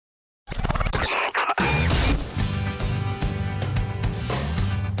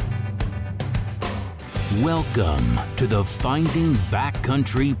Welcome to the Finding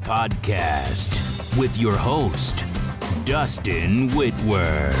Backcountry Podcast with your host, Dustin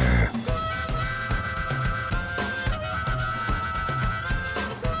Whitwer.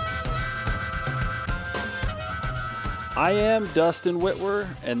 I am Dustin Whitwer,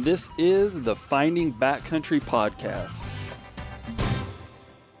 and this is the Finding Backcountry Podcast.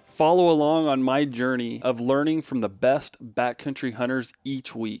 Follow along on my journey of learning from the best backcountry hunters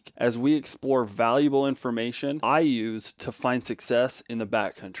each week as we explore valuable information I use to find success in the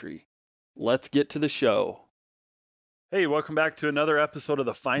backcountry. Let's get to the show. Hey, welcome back to another episode of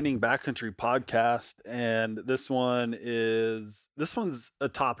the Finding Backcountry Podcast. And this one's a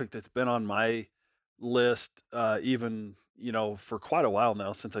topic that's been on my list even for quite a while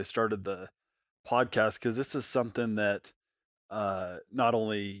now, since I started the podcast, because this is something that not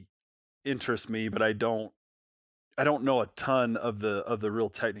only interests me, but I don't know a ton of the real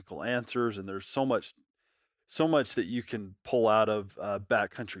technical answers, and there's so much that you can pull out of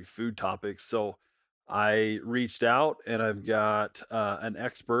backcountry food topics. So I reached out, and I've got an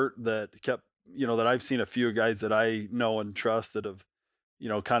expert that that I've seen a few guys that I know and trust that have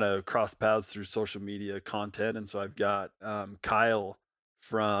kind of crossed paths through social media content. And so I've got Kyle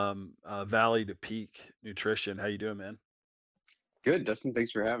from Valley to Peak Nutrition. How you doing, man? Good, Dustin.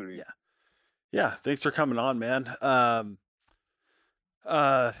 Thanks for having me. Yeah. Thanks for coming on, man.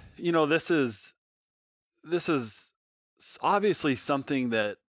 This is obviously something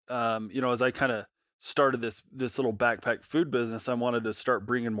that, as I kind of started this little backpack food business, I wanted to start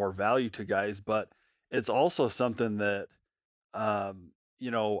bringing more value to guys, but it's also something that, I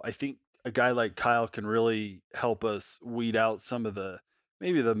think a guy like Kyle can really help us weed out some of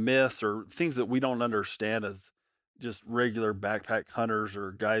maybe the myths or things that we don't understand as just regular backpack hunters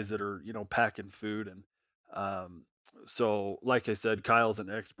or guys that are, packing food. And so like I said, Kyle's an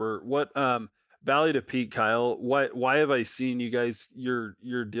expert. What Valley to Peak, Kyle, why have I seen you guys, your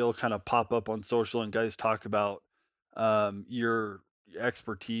deal kind of pop up on social and guys talk about your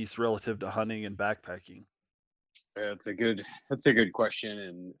expertise relative to hunting and backpacking? That's a good question,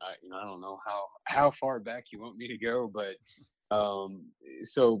 and I don't know how far back you want me to go, but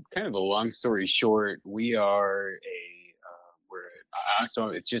so kind of a long story short, so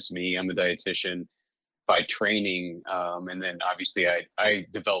it's just me. I'm a dietitian by training, and then obviously I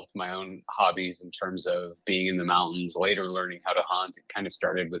developed my own hobbies in terms of being in the mountains. Later, learning how to hunt. It kind of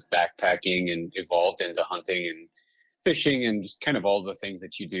started with backpacking and evolved into hunting and fishing and just kind of all the things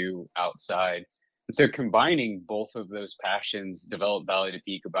that you do outside. And so combining both of those passions developed Valley to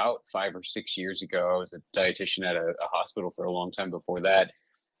Peak about 5 or 6 years ago. I was a dietitian at a hospital for a long time before that.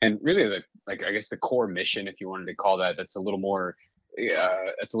 And really I guess the core mission, if you wanted to call that's a little more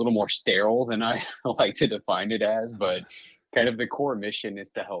sterile than I like to define it as, but kind of the core mission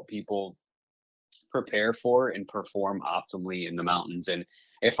is to help people prepare for and perform optimally in the mountains. And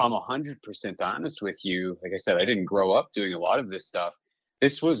if I'm 100% honest with you, like I said, I didn't grow up doing a lot of this stuff.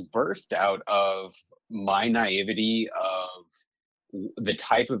 This was birthed out of my naivety of the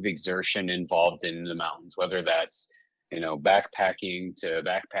type of exertion involved in the mountains, whether that's, backpacking to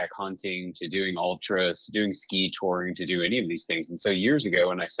backpack hunting to doing ultras, to doing ski touring, to do any of these things. And so years ago,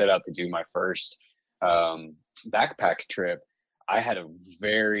 when I set out to do my first backpack trip, I had a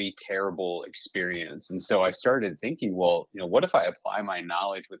very terrible experience. And so I started thinking, well, what if I apply my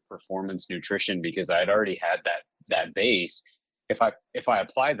knowledge with performance nutrition, because I'd already had that base. If I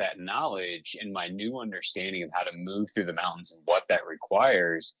apply that knowledge and my new understanding of how to move through the mountains and what that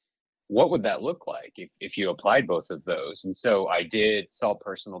requires, what would that look like if you applied both of those? And so I saw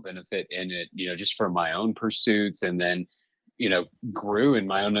personal benefit in it, just for my own pursuits, and then, grew in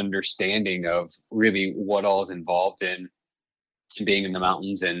my own understanding of really what all is involved in being in the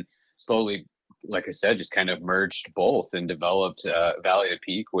mountains, and slowly, like I said, just kind of merged both and developed Valley to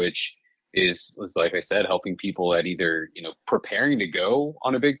Peak, which is like I said, helping people at either, preparing to go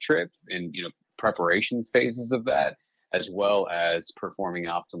on a big trip and, preparation phases of that, as well as performing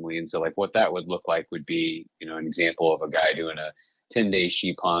optimally. And so like what that would look like would be, an example of a guy doing a 10-day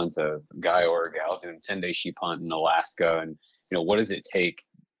sheep hunt, a guy or a gal doing a 10-day sheep hunt in Alaska. And, what does it take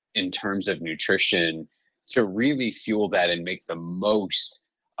in terms of nutrition to really fuel that and make the most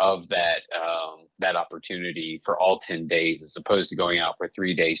of that opportunity for all 10 days, as opposed to going out for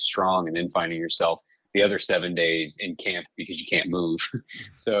 3 days strong and then finding yourself the other 7 days in camp because you can't move.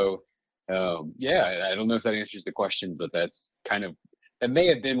 So, I don't know if that answers the question, but that's kind of, that may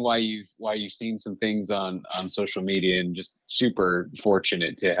have been why you've seen some things on social media, and just super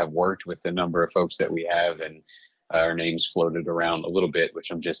fortunate to have worked with the number of folks that we have, and our names floated around a little bit,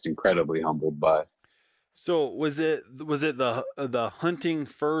 which I'm just incredibly humbled by. So was it the hunting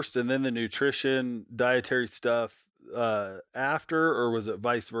first and then the nutrition dietary stuff after, or was it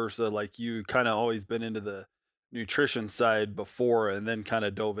vice versa? Like you kind of always been into the nutrition side before and then kind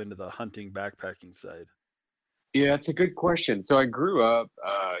of dove into the hunting backpacking side? Yeah, it's a good question. So I grew up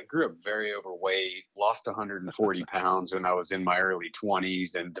very overweight, lost 140 pounds when I was in my early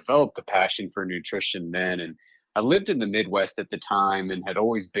 20s, and developed a passion for nutrition then. And I lived in the Midwest at the time and had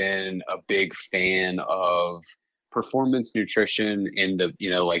always been a big fan of performance nutrition in the,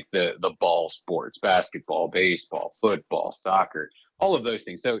 like the ball sports, basketball, baseball, football, soccer, all of those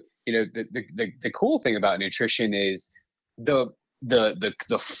things. So, the cool thing about nutrition is the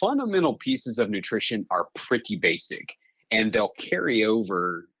the fundamental pieces of nutrition are pretty basic, and they'll carry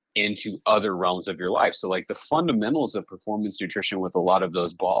over into other realms of your life. So like the fundamentals of performance nutrition with a lot of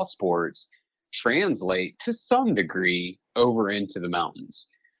those ball sports translate to some degree over into the mountains,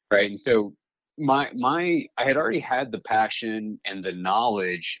 right? And so my I had already had the passion and the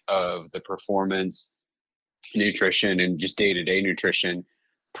knowledge of the performance nutrition and just day-to-day nutrition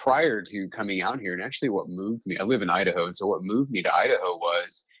prior to coming out here. And actually what moved me, I live in Idaho, and so what moved me to Idaho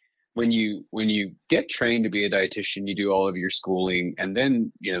was when you get trained to be a dietitian, you do all of your schooling, and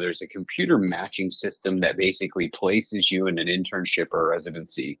then there's a computer matching system that basically places you in an internship or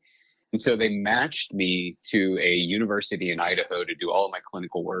residency. And so they matched me to a university in Idaho to do all of my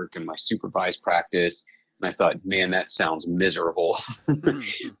clinical work and my supervised practice. And I thought, man, that sounds miserable.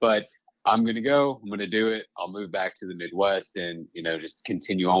 But I'm going to go, I'm going to do it. I'll move back to the Midwest and, just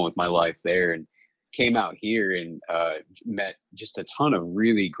continue on with my life there. And came out here and met just a ton of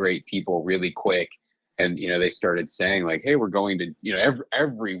really great people really quick. And, they started saying like, hey, we're going to,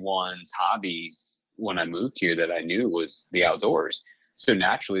 everyone's hobbies when I moved here that I knew was the outdoors. So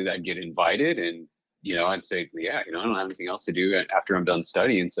naturally I'd get invited and, I'd say, yeah, I don't have anything else to do after I'm done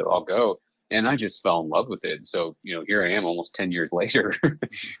studying. So I'll go. And I just fell in love with it. So, here I am almost 10 years later.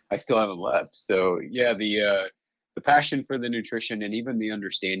 I still haven't left. So yeah, the passion for the nutrition and even the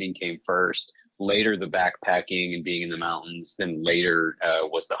understanding came first. Later, the backpacking and being in the mountains. Then later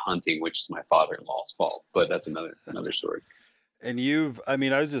was the hunting, which is my father-in-law's fault. But that's another story. And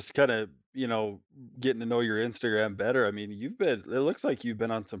I was just kind of, getting to know your Instagram better. I mean, it looks like you've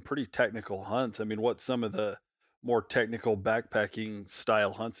been on some pretty technical hunts. I mean, what's some of the more technical backpacking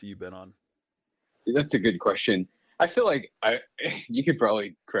style hunts that you've been on? That's a good question. I feel like you could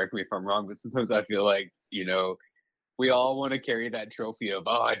probably correct me if I'm wrong, but sometimes I feel like, we all want to carry that trophy of,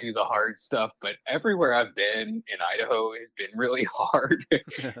 oh, I do the hard stuff. But everywhere I've been in Idaho has been really hard.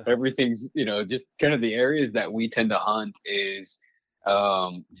 Everything's, just kind of the areas that we tend to hunt is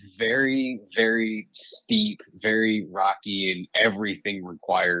very, very steep, very rocky, and everything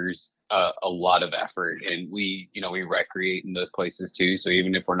requires a lot of effort. And we recreate in those places too. So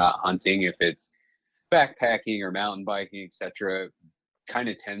even if we're not hunting, if it's backpacking or mountain biking, etc., kind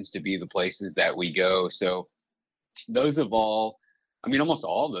of tends to be the places that we go. So those have almost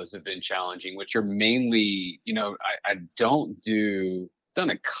all of those have been challenging, which are mainly, I done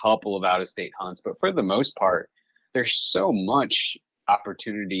a couple of out of state hunts, but for the most part, there's so much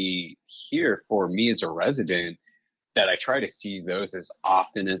opportunity here for me as a resident that I try to seize those as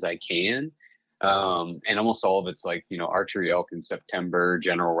often as I can. And almost all of it's like, archery elk in September,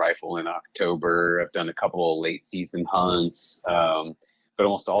 general rifle in October. I've done a couple of late season hunts, but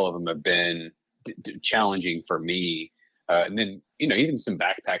almost all of them have been challenging for me. And then, even some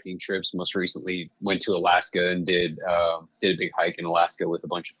backpacking trips. Most recently went to Alaska and did a big hike in Alaska with a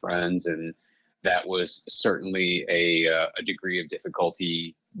bunch of friends. And that was certainly a degree of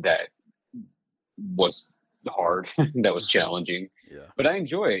difficulty that was hard, that was challenging. Yeah. But I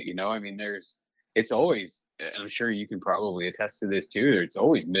enjoy it. I mean, it's always, and I'm sure you can probably attest to this too, it's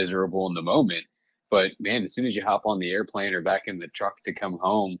always miserable in the moment. But man, as soon as you hop on the airplane or back in the truck to come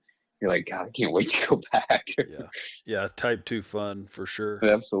home, you're like, God, I can't wait to go back. Yeah. Yeah. Type 2 fun for sure.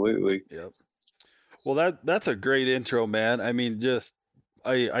 Absolutely. Yep. Well, that's a great intro, man. I mean,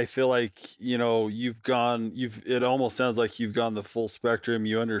 I feel like, it almost sounds like you've gone the full spectrum.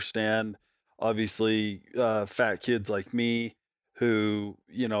 You understand, obviously, fat kids like me who,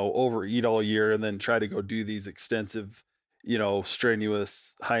 overeat all year and then try to go do these extensive,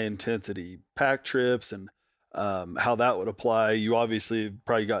 strenuous, high intensity pack trips and how that would apply. You obviously have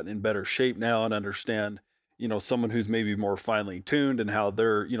probably gotten in better shape now and understand, someone who's maybe more finely tuned and how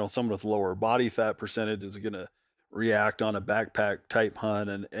they're, someone with lower body fat percentage is going to react on a backpack type hunt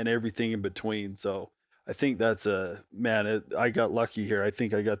and everything in between. So I think that's I got lucky here. I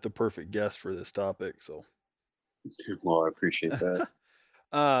think I got the perfect guest for this topic. So, well, I appreciate that.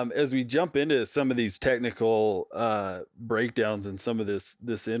 As we jump into some of these technical breakdowns and some of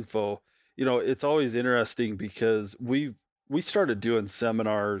this info, it's always interesting because we started doing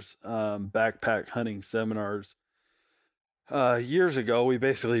seminars, backpack hunting seminars, years ago. We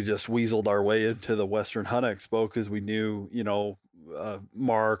basically just weaseled our way into the Western Hunt Expo because we knew,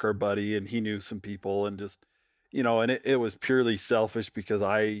 Mark, our buddy, and he knew some people, and just, and it was purely selfish because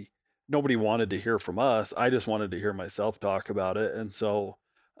nobody wanted to hear from us. I just wanted to hear myself talk about it. And so,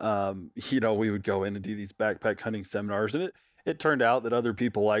 we would go in and do these backpack hunting seminars, and it turned out that other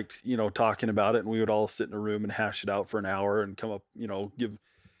people liked, talking about it, and we would all sit in a room and hash it out for an hour and come up,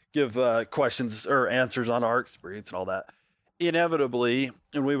 give questions or answers on our experience and all that. Inevitably,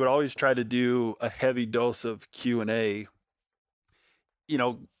 and we would always try to do a heavy dose of Q&A.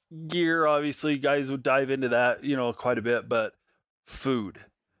 Gear, obviously, guys would dive into that, quite a bit, but food,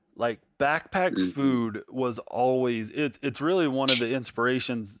 like backpack food, was always, it's really one of the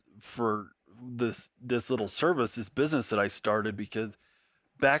inspirations for this little service, this business that I started, because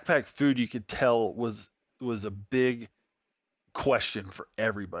backpack food, you could tell, was a big question for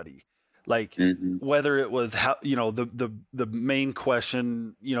everybody. Like, whether it was how, the main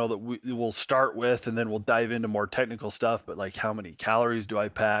question, that we'll start with, and then we'll dive into more technical stuff, but like, how many calories do I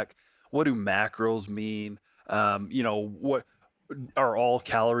pack? What do macros mean? What are all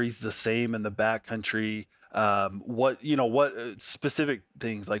calories the same in the backcountry? What specific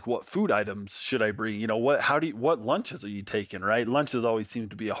things, like what food items should I bring? What lunches are you taking, right? Lunches always seem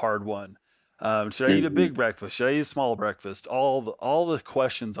to be a hard one. Should I eat a big breakfast? Should I eat a small breakfast? All the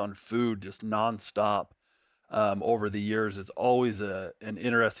questions on food, just nonstop, over the years. It's always an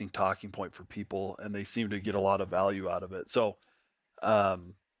interesting talking point for people, and they seem to get a lot of value out of it. So,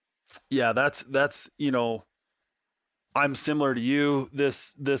 yeah, that's I'm similar to you.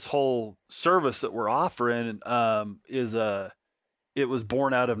 This whole service that we're offering, it was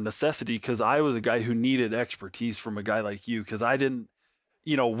born out of necessity, because I was a guy who needed expertise from a guy like you, because I didn't.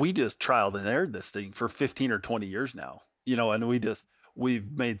 We just trialed and errored this thing for 15 or 20 years now, and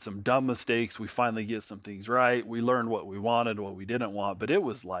we've made some dumb mistakes. We finally get some things right. We learned what we wanted, what we didn't want, but it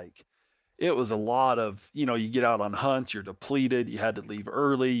was a lot of, you get out on hunts, you're depleted. You had to leave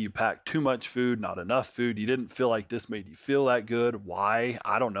early. You packed too much food, not enough food. You didn't feel like this made you feel that good. Why?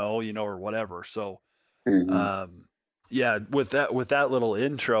 I don't know, or whatever. So, yeah, with that little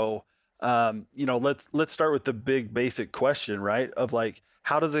intro, let's start with the big basic question, right? Of like,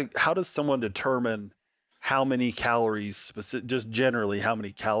 how does someone determine how many calories, just generally, how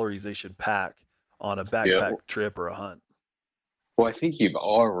many calories they should pack on a backpack trip or a hunt? Well, I think you've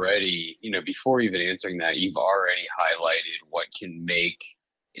already, before even answering that, you've already highlighted what can make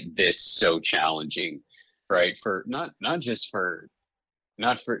this so challenging, right? For not for,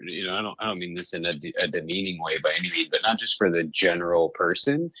 I don't mean this in a demeaning way by any means, but not just for the general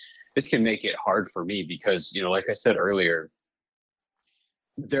person. This can make it hard for me because, like I said earlier,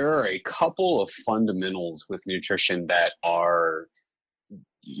 there are a couple of fundamentals with nutrition that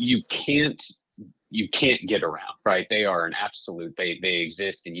you can't get around, right? They are an absolute, they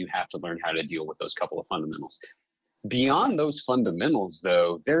exist, and you have to learn how to deal with those couple of fundamentals. Beyond those fundamentals,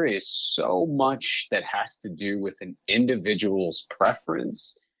 though, there is so much that has to do with an individual's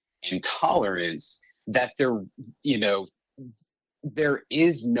preference and tolerance that there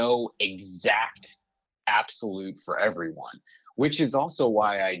is no exact absolute for everyone, which is also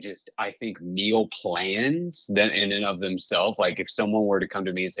why I think meal plans that in and of themselves, like if someone were to come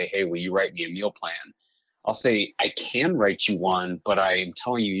to me and say, hey, will you write me a meal plan? I'll say, I can write you one, but I'm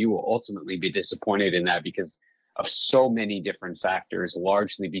telling you, you will ultimately be disappointed in that because of so many different factors,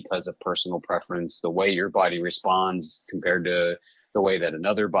 largely because of personal preference, the way your body responds compared to the way that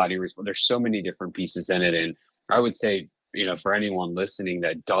another body responds. There's so many different pieces in it. And I would say, for anyone listening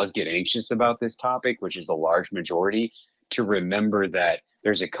that does get anxious about this topic, which is a large majority, to remember that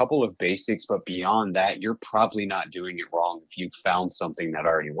there's a couple of basics, but beyond that, you're probably not doing it wrong if you've found something that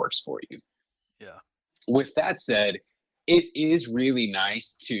already works for you. Yeah. With that said, it is really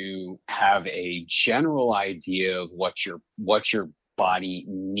nice to have a general idea of what your body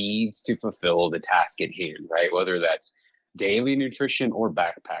needs to fulfill the task at hand, right? Whether that's daily nutrition or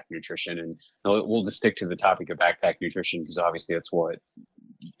backpack nutrition. And we'll just stick to the topic of backpack nutrition because obviously that's what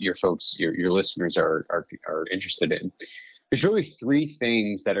your folks, your listeners are interested in. There's really three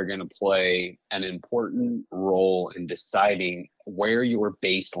things that are going to play an important role in deciding where your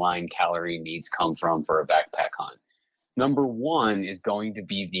baseline calorie needs come from for a backpack hunt. Number one is going to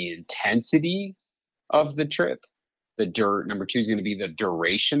be the intensity of the trip. Number two is going to be the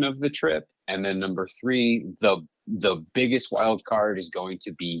duration of the trip. And then number three, the biggest wild card is going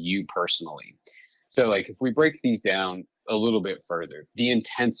to be you personally. So like if we break these down a little bit further, the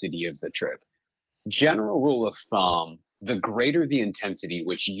intensity of the trip. General rule of thumb the greater the intensity,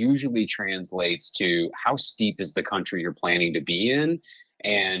 which usually translates to how steep is the country you're planning to be in,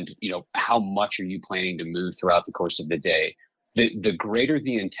 and how much are you planning to move throughout the course of the day. The greater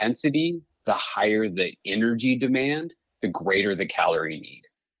the intensity, the higher the energy demand, the greater the calorie need.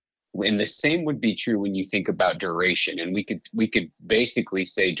 And the same would be true when you think about duration. And we could basically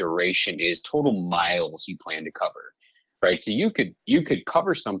say duration is total miles you plan to cover, right? So you could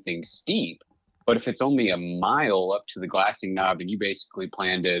cover something steep, but if it's only a mile up to the glassing knob and you basically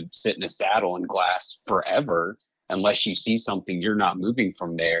plan to sit in a saddle and glass forever, unless you see something, you're not moving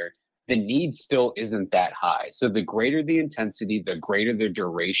from there, the need still isn't that high. So the greater the intensity, the greater the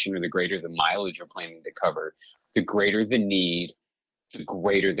duration, or the greater the mileage you're planning to cover, the greater the need, the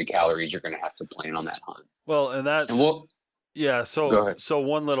greater the calories you're going to have to plan on that hunt. Well, and that's, yeah. So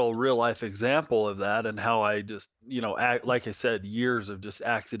one little real life example of that, and how I just, like I said, years of just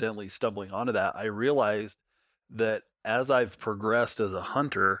accidentally stumbling onto that. I realized that as I've progressed as a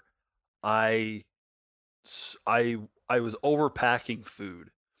hunter, I was overpacking food.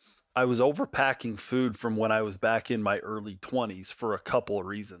 I was overpacking food from when I was back in my early 20s for a couple of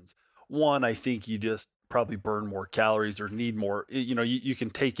reasons. One, I think you just probably burn more calories or need more, you can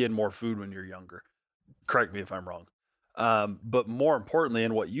take in more food when you're younger. Correct me if I'm wrong. But more importantly,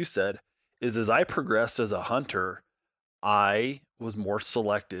 and what you said is, as I progressed as a hunter, I was more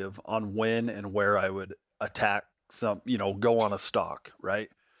selective on when and where I would attack go on a stalk, right?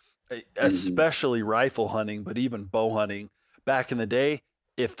 Especially rifle hunting, but even bow hunting back in the day,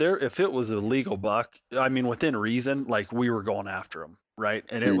 if it was a legal buck, I mean, within reason, like, we were going after them, right?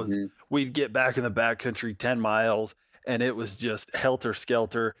 And it was, we'd get back in the backcountry 10 miles and it was just helter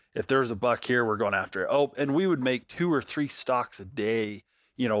skelter. If there's a buck here, we're going after it. Oh, and we would make 2 or 3 stalks a day,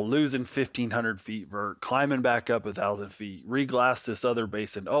 losing 1,500 feet vert, climbing back up 1,000 feet, reglass this other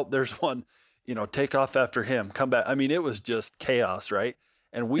basin. Oh, there's one, take off after him, come back. I mean, it was just chaos, right?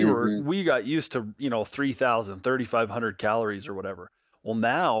 And we got used to, 3,000, 3,500 calories or whatever. Well,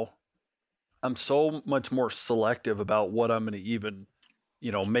 now I'm so much more selective about what I'm going to even,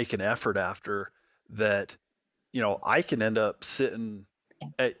 make an effort after, that, I can end up sitting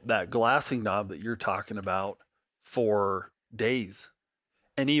at that glassing knob that you're talking about for days.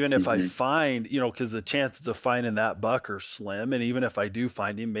 And even if I find, because the chances of finding that buck are slim. And even if I do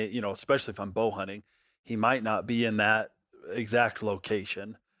find him, especially if I'm bow hunting, he might not be in that exact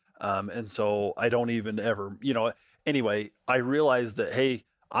location. And so I don't even ever, anyway, I realized that, hey,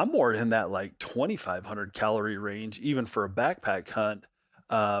 I'm more in that like 2,500 calorie range, even for a backpack hunt,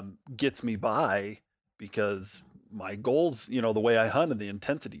 gets me by, because my goals, the way I hunted, the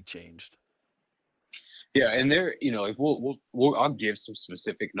intensity changed. Yeah, and there, like I'll give some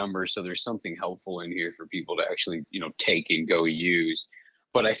specific numbers, so there's something helpful in here for people to actually, take and go use.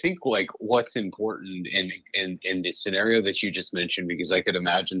 But I think, like, what's important in the scenario that you just mentioned, because I could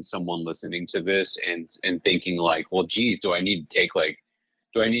imagine someone listening to this and thinking like, well, geez, do I need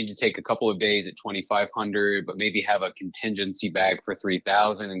to take a couple of days at 2,500, but maybe have a contingency bag for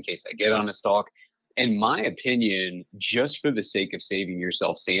 3,000 in case I get on a stalk? In my opinion, just for the sake of saving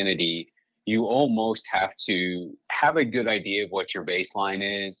yourself sanity, you almost have to have a good idea of what your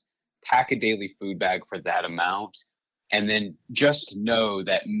baseline is, pack a daily food bag for that amount, and then just know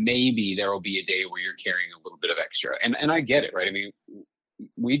that maybe there will be a day where you're carrying a little bit of extra. And I get it, right? I mean,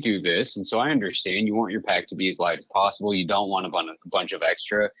 we do this, and so I understand you want your pack to be as light as possible. You don't want a bunch of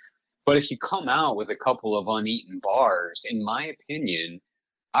extra. But if you come out with a couple of uneaten bars, in my opinion,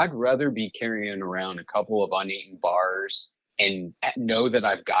 I'd rather be carrying around a couple of uneaten bars and know that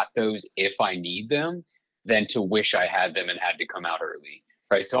I've got those if I need them, than to wish I had them and had to come out early,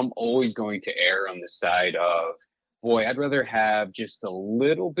 right? So I'm always going to err on the side of, boy, I'd rather have just a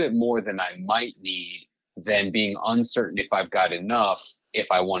little bit more than I might need than being uncertain if I've got enough, if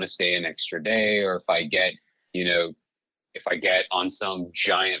I want to stay an extra day, or if I get, if I get on some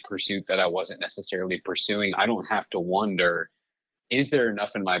giant pursuit that I wasn't necessarily pursuing. I don't have to wonder, is there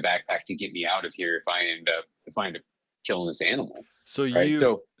enough in my backpack to get me out of here if I end up killing this animal? So right?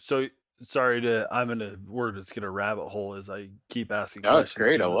 We're just gonna rabbit hole as I keep asking questions. It's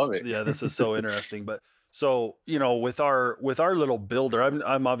great. I love it. Yeah, this is so interesting. But so, with our little builder,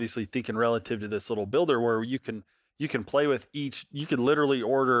 I'm obviously thinking relative to this little builder where you can play with each. You can literally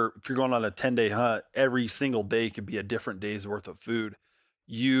order, if you're going on a 10-day hunt, every single day could be a different day's worth of food.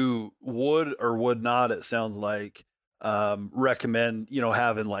 You would or would not, it sounds like, recommend,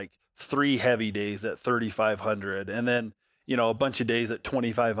 having like 3 heavy days at 3,500, and then, a bunch of days at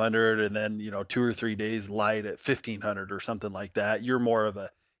 2,500, and then, 2 or 3 days light at 1,500 or something like that. You're more of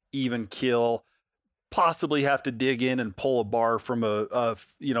a even kill. possibly have to dig in and pull a bar from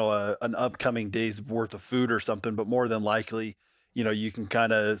an upcoming day's worth of food or something, but more than likely, you can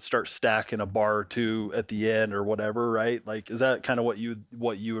kind of start stacking a bar or two at the end or whatever, right? Like, is that kind of what you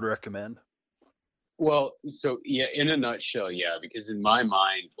would recommend? Well, so yeah, in a nutshell, yeah, because in my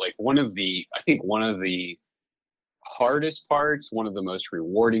mind, like I think one of the hardest parts, one of the most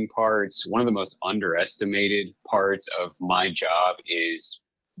rewarding parts, one of the most underestimated parts of my job is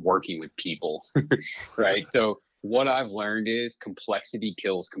working with people, right? So what I've learned is complexity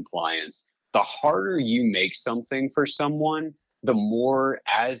kills compliance. The harder you make something for someone, the more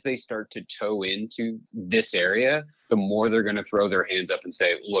as they start to toe into this area, the more they're going to throw their hands up and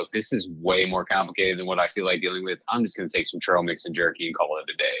say, look, this is way more complicated than what I feel like dealing with. I'm just going to take some trail mix and jerky and call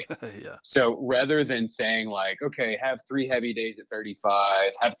it a day. Yeah. So rather than saying like, okay, have 3 heavy days at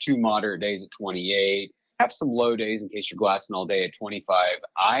 35, have 2 moderate days at 28, have some low days in case you're glassing all day at 25.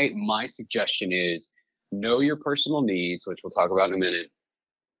 My suggestion is know your personal needs, which we'll talk about in a minute.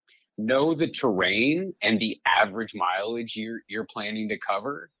 Know the terrain and the average mileage you're planning to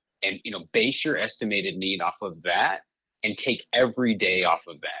cover, and base your estimated need off of that and take every day off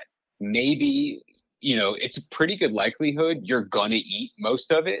of that. Maybe it's a pretty good likelihood you're gonna eat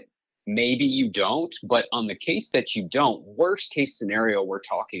most of it. Maybe you don't, but on the case that you don't, worst case scenario we're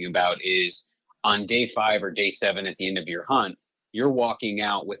talking about is on day 5 or day 7 at the end of your hunt, you're walking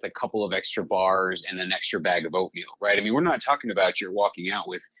out with a couple of extra bars and an extra bag of oatmeal, right? I mean, we're not talking about you're walking out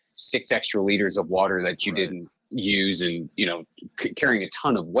with 6 extra liters of water that you didn't use and, carrying a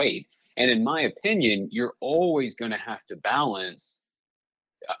ton of weight. And in my opinion, you're always going to have to balance.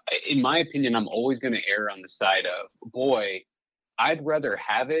 In my opinion, I'm always going to err on the side of, boy, I'd rather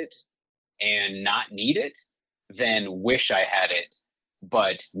have it and not need it than wish I had it,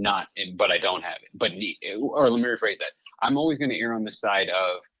 but I don't have it, or let me rephrase that. I'm always going to err on the side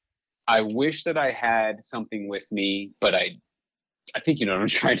of, I wish that I had something with me, but I think you know what I'm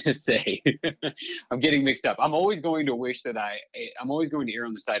trying to say. I'm getting mixed up. I'm always going to err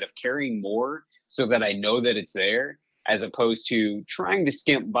on the side of carrying more so that I know that it's there, as opposed to trying to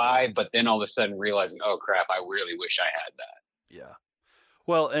skimp by, but then all of a sudden realizing, oh crap, I really wish I had that. Yeah.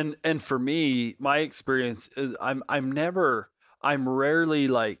 Well, and for me, my experience is I'm rarely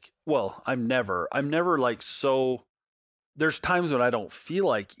like, well, I'm never like, so there's times when I don't feel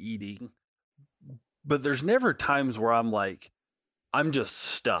like eating, but there's never times where I'm like, I'm just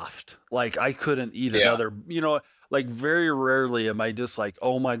stuffed. Like I couldn't eat another, like very rarely am I just like,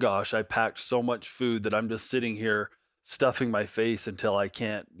 oh my gosh, I packed so much food that I'm just sitting here stuffing my face until I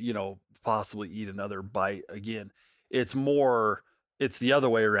can't, possibly eat another bite again. It's the other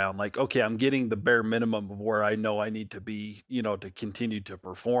way around. Like, okay, I'm getting the bare minimum of where I know I need to be, to continue to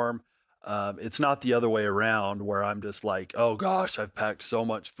perform. It's not the other way around where I'm just like, oh gosh, I've packed so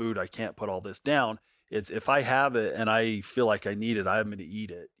much food, I can't put all this down. It's if I have it and I feel like I need it, I'm going to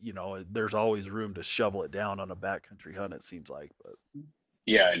eat it. There's always room to shovel it down on a backcountry hunt, it seems like. But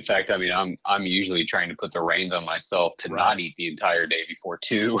yeah, in fact, I mean, I'm usually trying to put the reins on myself to not eat the entire day before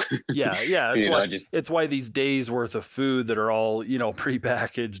 2. Yeah. It's why these days worth of food that are all,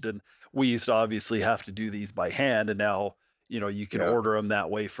 prepackaged, and we used to obviously have to do these by hand, and now, you can order them that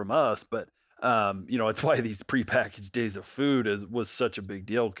way from us. But, it's why these prepackaged days of food was such a big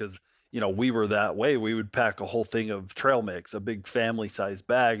deal, because, we were that way. We would pack a whole thing of trail mix, a big family size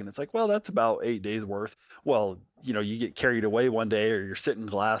bag. And it's like, well, that's about 8 days worth. Well, you get carried away one day, or you're sitting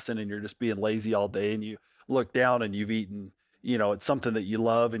glassing and you're just being lazy all day, and you look down and you've eaten, it's something that you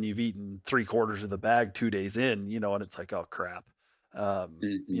love, and you've eaten 3/4 of the bag 2 days in, and it's like, oh crap. All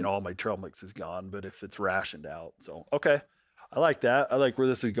my trail mix is gone, but if it's rationed out. So, okay. I like that. I like where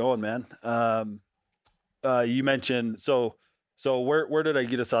this is going, man. You mentioned, so where did I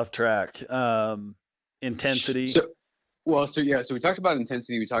get us off track? Intensity. So we talked about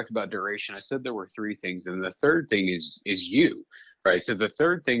intensity. We talked about duration. I said there were 3 things, and the third thing is you, right? So the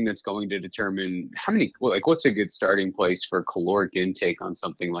third thing that's going to determine what's a good starting place for caloric intake on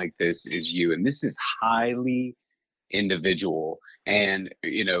something like this is you, and this is highly individual. And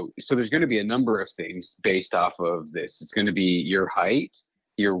so there's going to be a number of things based off of this. It's going to be your height,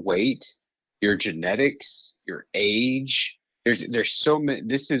 your weight, your genetics, your age. There's so many.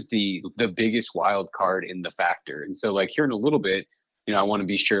 This is the biggest wild card in the factor. And so, like, here in a little bit, I want to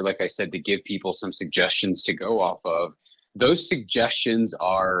be sure, like I said, to give people some suggestions to go off of. Those suggestions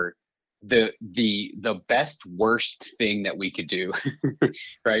are the best worst thing that we could do,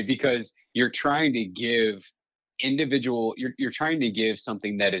 right? Because you're trying to give you're trying to give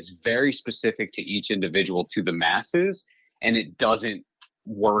something that is very specific to each individual to the masses, and it doesn't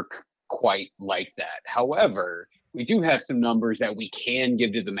work quite like that. However, we do have some numbers that we can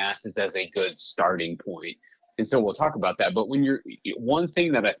give to the masses as a good starting point. And so we'll talk about that. But one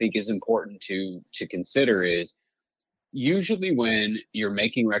thing that I think is important to consider is usually when you're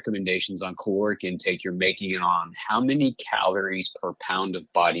making recommendations on caloric intake, you're making it on how many calories per pound of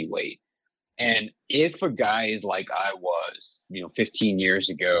body weight. And if a guy is like I was, 15 years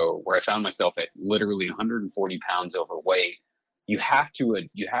ago, where I found myself at literally 140 pounds overweight, you have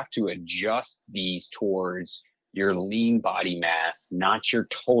to adjust these towards your lean body mass, not your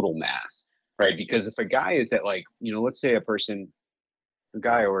total mass, right? Because if a guy is at let's say a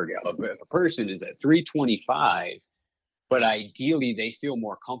guy or a gal, if a person is at 325, but ideally they feel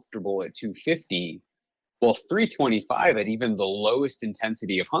more comfortable at 250, well, 325 at even the lowest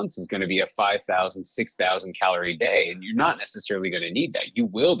intensity of hunts is going to be a 5,000, 6,000 calorie day. And you're not necessarily going to need that. You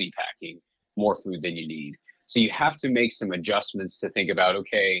will be packing more food than you need. So you have to make some adjustments to think about,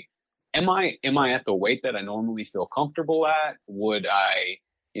 okay, am I at the weight that I normally feel comfortable at? Would I,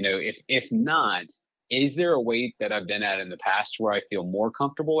 if not, is there a weight that I've been at in the past where I feel more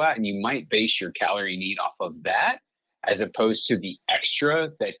comfortable at? And you might base your calorie need off of that as opposed to the extra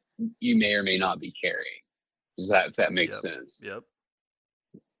that you may or may not be carrying. If that makes sense. Yep.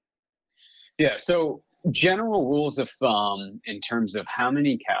 Yeah. So general rules of thumb in terms of how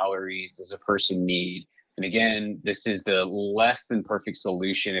many calories does a person need? And again, this is the less than perfect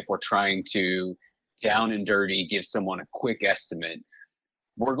solution if we're trying to down and dirty give someone a quick estimate.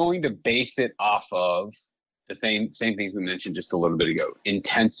 We're going to base it off of the same things we mentioned just a little bit ago: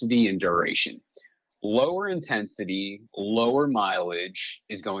 intensity and duration. Lower intensity, lower mileage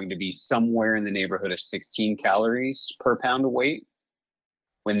is going to be somewhere in the neighborhood of 16 calories per pound of weight.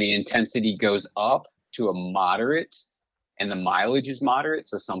 When the intensity goes up to a moderate and the mileage is moderate,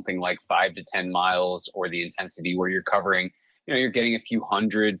 so something like 5 to 10 miles, or the intensity where you're covering, you're getting a few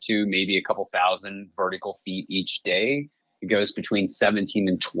hundred to maybe a couple thousand vertical feet each day, it goes between 17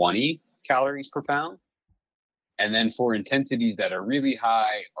 and 20 calories per pound. And then for intensities that are really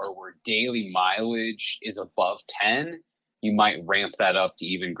high or where daily mileage is above 10, you might ramp that up to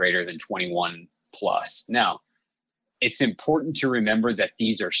even greater than 21 plus. Now, it's important to remember that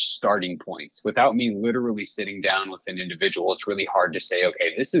these are starting points. Without me literally sitting down with an individual, it's really hard to say,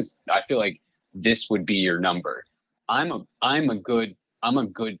 okay, I feel like this would be your number. I'm a good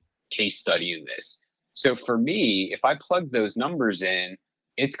case study in this. So for me, if I plug those numbers in,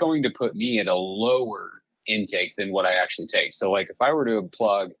 it's going to put me at a lower intake than what I actually take. So if I were to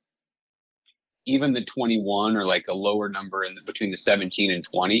plug even the 21 or a lower number between the 17 and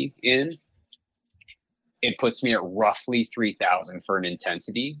 20 in, it puts me at roughly 3,000 for an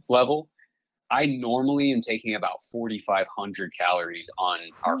intensity level. I normally am taking about 4,500 calories on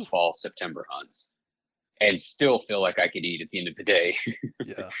our fall September hunts and still feel like I could eat at the end of the day.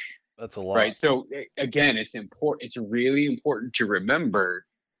 Yeah, that's a lot. Right. So again, it's really important to remember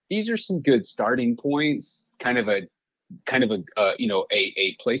these are some good starting points, kind of a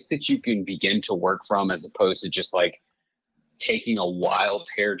place that you can begin to work from, as opposed to just taking a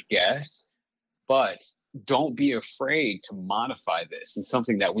wild-haired guess. But don't be afraid to modify this. And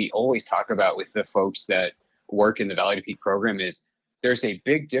something that we always talk about with the folks that work in the Valley to Peak program is there's a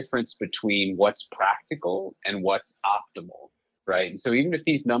big difference between what's practical and what's optimal, right? And so even if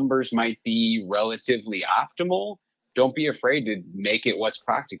these numbers might be relatively optimal, don't be afraid to make it what's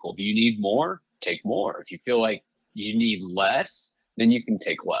practical. If you need more, take more. If you feel like you need less, then you can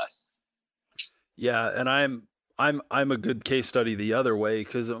take less. Yeah, and I'm a good case study the other way,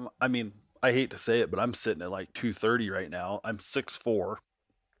 because I hate to say it, but I'm sitting at 230 right now. I'm 6'4",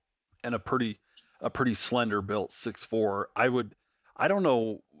 and a pretty slender built 6'4". I don't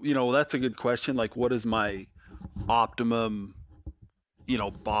know, that's a good question. What is my optimum,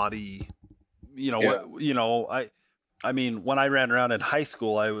 body, when I ran around in high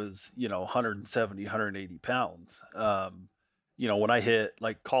school, I was, 170, 180 pounds. When I hit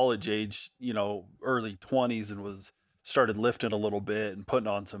college age, early 20s and started lifting a little bit and putting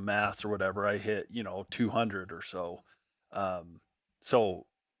on some mass or whatever, I hit, 200 or so. So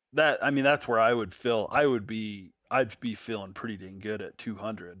that's where I would feel I'd be feeling pretty dang good at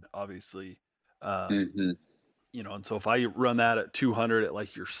 200, obviously. And so if I run that at 200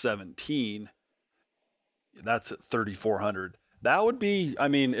 at your 17, that's at 3,400. That would be,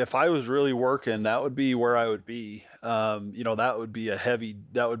 if I was really working, that would be where I would be. That would be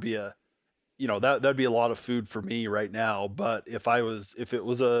that'd be a lot of food for me right now. But if it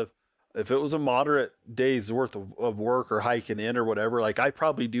was a moderate day's worth of work or hiking in or whatever, I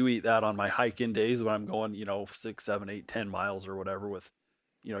probably do eat that on my hike-in days when I'm going, 6, 7, 8, 10 miles or whatever with,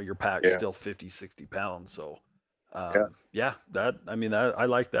 your pack's still 50, 60 pounds. So, I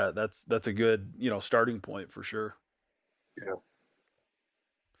like that. That's a good, starting point for sure. Yeah.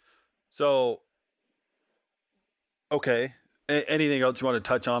 So, okay. Anything else you want to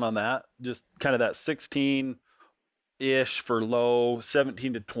touch on that? Just kind of that 16-ish for low,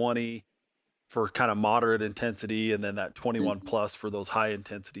 17 to 20 for kind of moderate intensity, and then that 21 plus for those high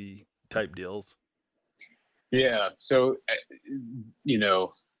intensity type deals. Yeah. So, I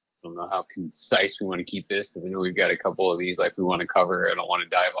don't know how concise we want to keep this, because I know we've got a couple of these like we want to cover. I don't want to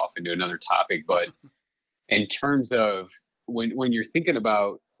dive off into another topic, but in terms of when you're thinking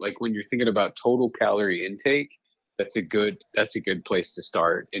about total calorie intake, that's a good place to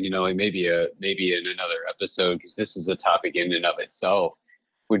start. And like maybe in another episode, because this is a topic in and of itself,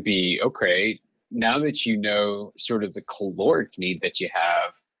 would be, okay, now that you know sort of the caloric need that you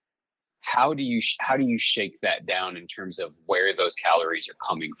have, how do you shake that down in terms of where those calories are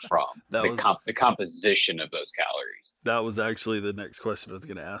coming from, the composition of those calories? That was actually the next question I was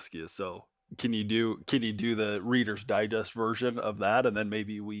going to ask you. So can you do the Reader's Digest version of that, and then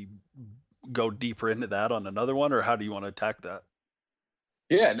maybe we go deeper into that on another one, or how do you want to attack that?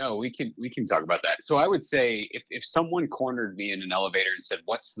 Yeah, no, we can talk about that. So I would say if someone cornered me in an elevator and said,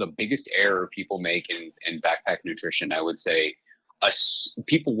 what's the biggest error people make in backpack nutrition, I would say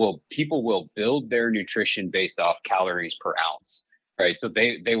people will build their nutrition based off calories per ounce, right? So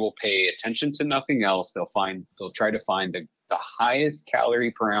they will pay attention to nothing else. They'll try to find the highest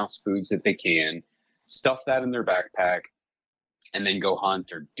calorie per ounce foods that they can, stuff that in their backpack, and then go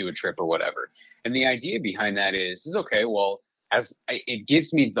hunt or do a trip or whatever. And the idea behind that is okay, well, it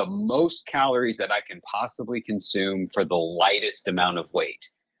gives me the most calories that I can possibly consume for the lightest amount of weight.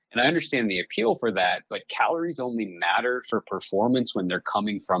 And I understand the appeal for that, but calories only matter for performance when they're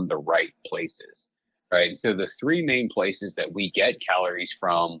coming from the right places, right? And so the three main places that we get calories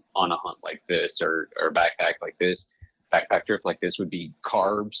from on a hunt like this or backpack trip like this would be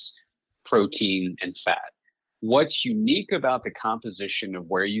carbs, protein, and fat. What's unique about the composition of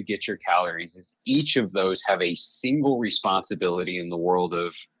where you get your calories is each of those have a single responsibility in the world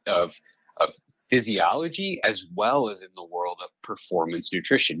of physiology, as well as in the world of performance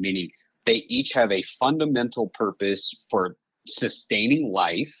nutrition, meaning they each have a fundamental purpose for sustaining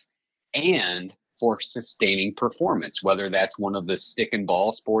life and for sustaining performance, whether that's one of the stick and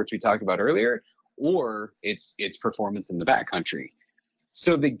ball sports we talked about earlier, or it's performance in the backcountry.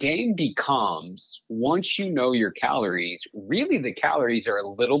 So the game becomes, once you know your calories, really the calories are a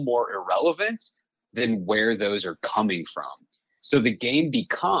little more irrelevant than where those are coming from. So the game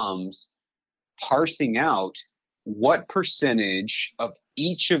becomes parsing out what percentage of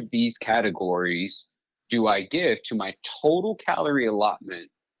each of these categories do I give to my total calorie allotment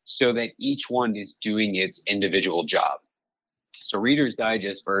so that each one is doing its individual job. So Reader's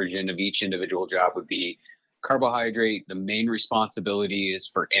Digest version of each individual job would be carbohydrate, the main responsibility is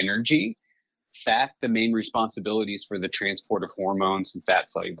for energy. Fat, the main responsibility is for the transport of hormones and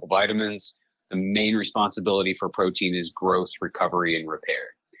fat-soluble vitamins. The main responsibility for protein is growth, recovery, and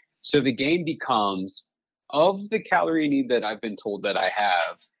repair. So the game becomes, of the calorie need that I've been told that I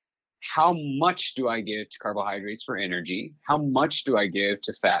have, how much do I give to carbohydrates for energy? How much do I give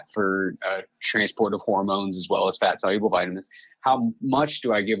to fat for transport of hormones as well as fat-soluble vitamins? How much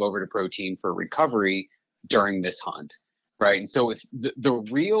do I give over to protein for recovery during this hunt, right? And so if the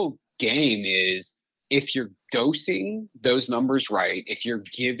real game is, if you're dosing those numbers right, if you're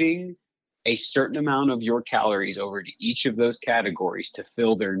giving a certain amount of your calories over to each of those categories to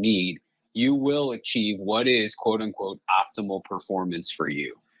fill their need, you will achieve what is quote unquote optimal performance for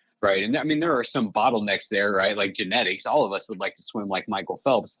you, right? And I mean, there are some bottlenecks there, right? Like genetics. All of us would like to swim like Michael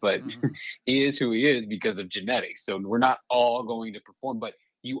Phelps, but he is who he is because of genetics. So we're not all going to perform, but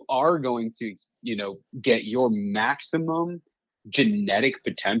you are going to, get your maximum genetic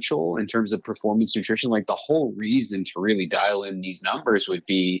potential in terms of performance nutrition. Like the whole reason to really dial in these numbers would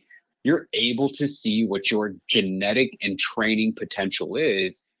be you're able to see what your genetic and training potential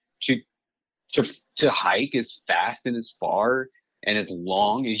is to hike as fast and as far and as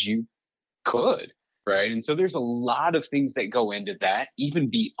long as you could, right? And so there's a lot of things that go into that, even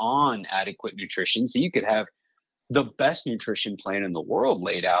beyond adequate nutrition. So you could have the best nutrition plan in the world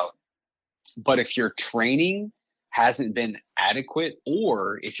laid out, but if your training hasn't been adequate,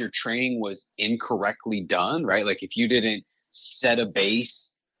 or if your training was incorrectly done, right? Like if you didn't set a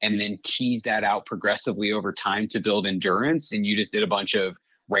base and then tease that out progressively over time to build endurance, and you just did a bunch of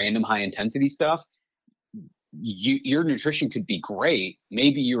random high intensity stuff, your nutrition could be great.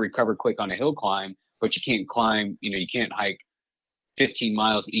 Maybe you recover quick on a hill climb, but you can't climb, you can't hike 15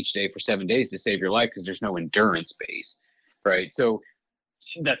 miles each day for 7 days to save your life because there's no endurance base, right? So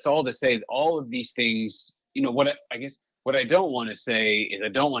that's all to say, all of these things, what I guess What I don't want to say is I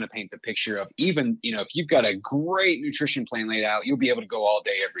don't want to paint the picture of even, if you've got a great nutrition plan laid out, you'll be able to go all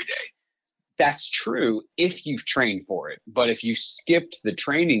day, every day. That's true if you've trained for it. But if you skipped the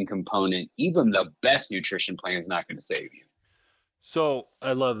training component, even the best nutrition plan is not going to save you. So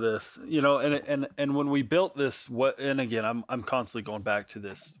I love this, and when we built this, and again, I'm constantly going back to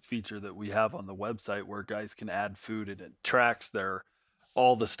this feature that we have on the website where guys can add food and it tracks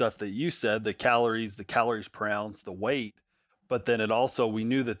all the stuff that you said, the calories per ounce, the weight, but then we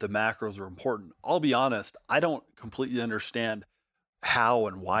knew that the macros are important. I'll be honest, I don't completely understand how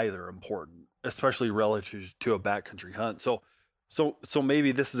and why they're important, especially relative to a backcountry hunt. So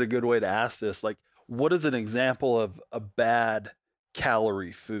maybe this is a good way to ask this, like, what is an example of a bad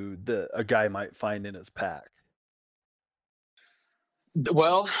calorie food that a guy might find in his pack?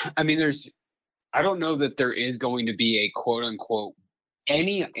 Well, I mean, I don't know that there is going to be a quote unquote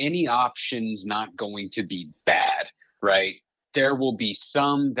any options not going to be bad, right? There will be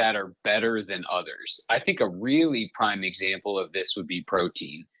some that are better than others. I think a really prime example of this would be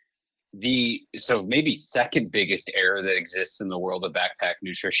protein. So maybe second biggest error that exists in the world of backpack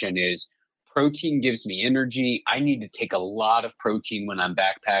nutrition is protein gives me energy. I need to take a lot of protein when I'm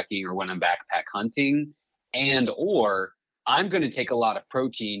backpacking or when I'm backpack hunting, or I'm going to take a lot of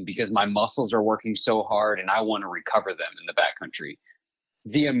protein because my muscles are working so hard and I want to recover them in the backcountry.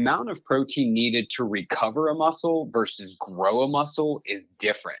 The amount of protein needed to recover a muscle versus grow a muscle is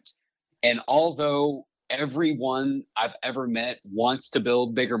different. And although everyone I've ever met wants to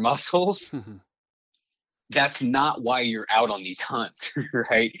build bigger muscles, that's not why you're out on these hunts,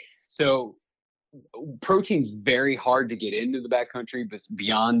 right? So protein's very hard to get into the backcountry, but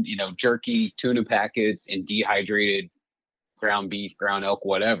beyond, jerky, tuna packets, and dehydrated ground beef, ground elk,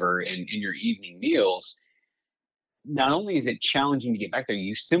 whatever, in your evening meals. Not only is it challenging to get back there,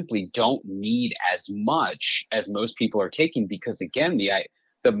 you simply don't need as much as most people are taking because, again,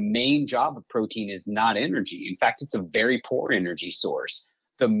 the main job of protein is not energy. In fact, it's a very poor energy source.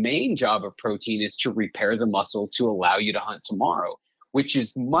 The main job of protein is to repair the muscle to allow you to hunt tomorrow, which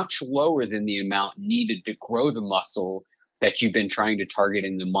is much lower than the amount needed to grow the muscle that you've been trying to target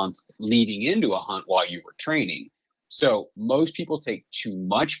in the months leading into a hunt while you were training. So most people take too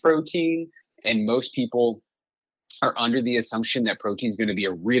much protein, and most people are under the assumption that protein is going to be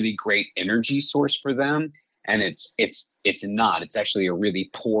a really great energy source for them. And it's not. It's actually a really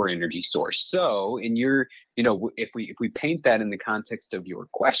poor energy source. So if we paint that in the context of your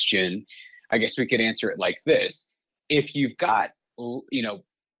question, I guess we could answer it like this. If you've got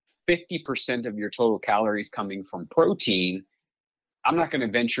 50% of your total calories coming from protein, I'm not going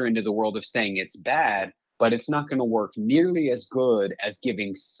to venture into the world of saying it's bad, but it's not going to work nearly as good as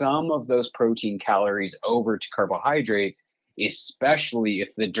giving some of those protein calories over to carbohydrates, especially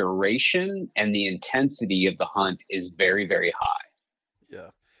if the duration and the intensity of the hunt is very, very high.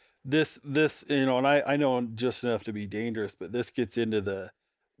 Yeah. This, and I know just enough to be dangerous, but this gets into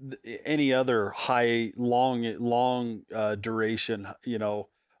any other long duration,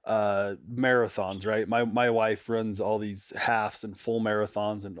 marathons, right? My wife runs all these halves and full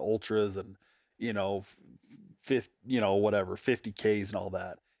marathons and ultras and, 50Ks and all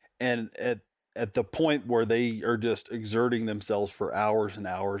that. And at the point where they are just exerting themselves for hours and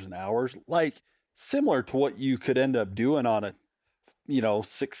hours and hours, like similar to what you could end up doing on a,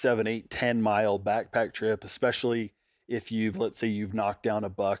 6, 7, 8, 10 mile backpack trip, especially if let's say you've knocked down a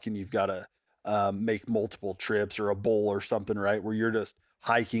buck and you've got to make multiple trips or a bull or something, right? Where you're just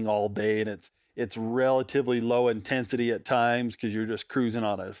hiking all day and it's relatively low intensity at times because you're just cruising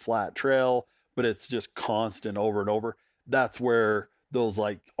on a flat trail, but it's just constant over and over. That's where those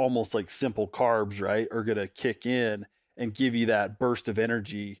almost like simple carbs, right, are going to kick in and give you that burst of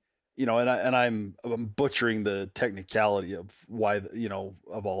energy, and I'm butchering the technicality of why,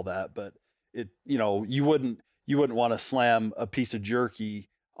 of all that, but you wouldn't want to slam a piece of jerky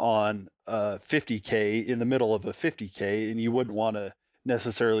on 50K in the middle of a 50K, and you wouldn't want to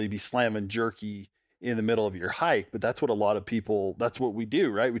necessarily be slamming jerky in the middle of your hike. But that's what a lot of people, that's what we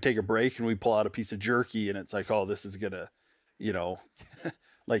do, right? We take a break and we pull out a piece of jerky and it's like, oh, this is gonna,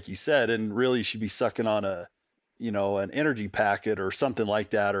 like you said, and really you should be sucking on an energy packet or something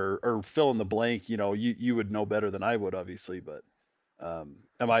like that, or fill in the blank. You would know better than I would, obviously, but But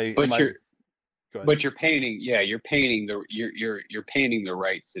you're painting the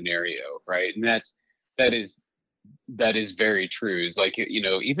right scenario, right? And that is very true. Is like,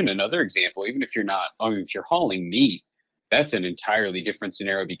 even another example, even if you're hauling meat, that's an entirely different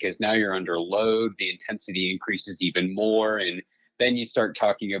scenario because now you're under load, the intensity increases even more, and then you start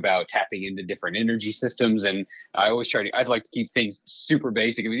talking about tapping into different energy systems. And I'd like to keep things super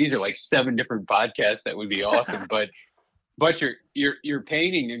basic. I mean, these are like 7 different podcasts that would be awesome, but But you're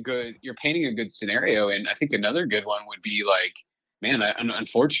painting a good scenario, and I think another good one would be like, man,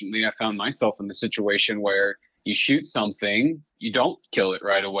 unfortunately, I found myself in the situation where you shoot something, you don't kill it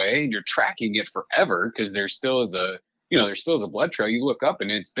right away, and you're tracking it forever because there still is a blood trail. You look up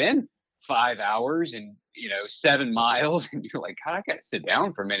and it's been 5 hours and 7 miles, and you're like, God, I gotta sit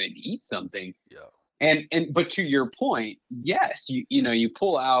down for a minute and eat something. Yeah. But to your point, yes, you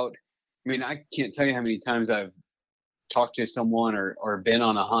pull out. I mean, I can't tell you how many times I've talked to someone or been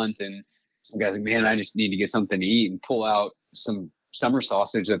on a hunt, and some guy's like, man, I just need to get something to eat, and pull out some summer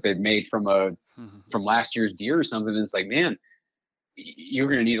sausage that they've made from last year's deer or something. And it's like, man, you're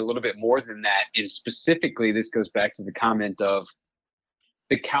going to need a little bit more than that. And specifically, this goes back to the comment of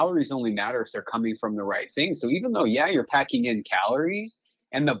the calories only matter if they're coming from the right thing. So even though, yeah, you're packing in calories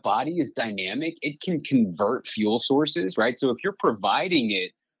and the body is dynamic, it can convert fuel sources, right? So if you're providing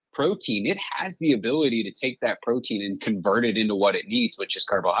it protein, it has the ability to take that protein and convert it into what it needs, which is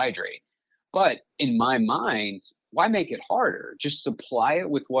carbohydrate. But in my mind, why make it harder? Just supply it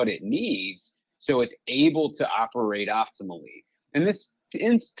with what it needs so it's able to operate optimally. And this,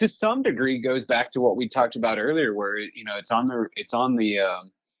 to some degree, goes back to what we talked about earlier, where it's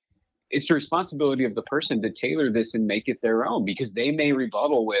the responsibility of the person to tailor this and make it their own, because they may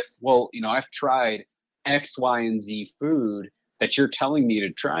rebuttal with, well, I've tried X, Y, and Z food that you're telling me to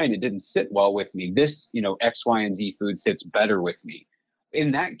try, and it didn't sit well with me. This, X, Y, and Z food sits better with me.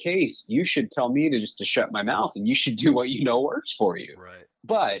 In that case, you should tell me to shut my mouth, and you should do what works for you. Right.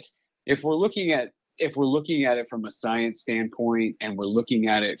 But if we're looking at it from a science standpoint, and we're looking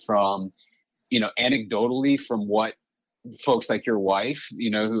at it from, anecdotally from what folks like your wife,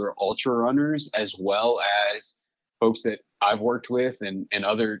 who are ultra runners, as well as folks that I've worked with and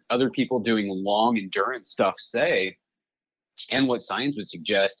other people doing long endurance stuff say, and what science would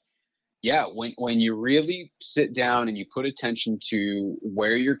suggest, yeah, when you really sit down and you put attention to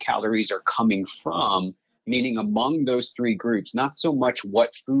where your calories are coming from, meaning among those three groups, not so much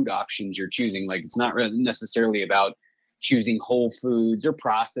what food options you're choosing. Like, it's not really necessarily about choosing whole foods or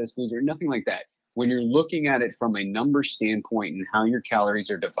processed foods or nothing like that. When you're looking at it from a number standpoint and how your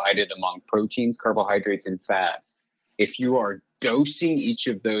calories are divided among proteins, carbohydrates, and fats, if you are dosing each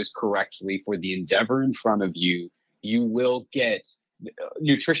of those correctly for the endeavor in front of you, you will get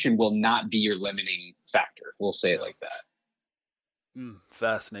nutrition will not be your limiting factor. We'll say it like that.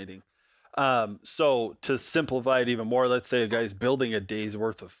 Fascinating. So to simplify it even more, let's say a guy's building a day's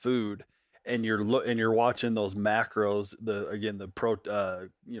worth of food, and you're watching those macros, the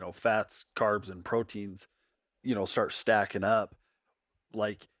fats, carbs, and proteins, start stacking up.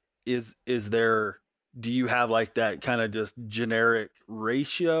 Like, do you have like that kind of just generic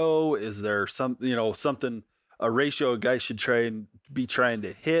ratio? Is there something, a ratio a guy should trying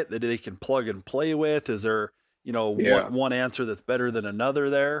to hit that they can plug and play with? Is there, one answer that's better than another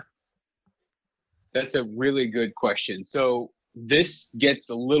there? That's a really good question. So this gets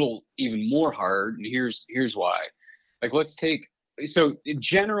a little even more hard, and here's why. Like, let's take, so a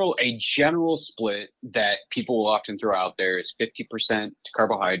general split that people will often throw out there is 50% to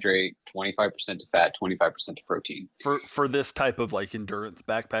carbohydrate, 25% to fat, 25% to protein. For this type of like endurance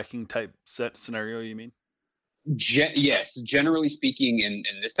backpacking type set scenario, you mean? Yes, generally speaking, in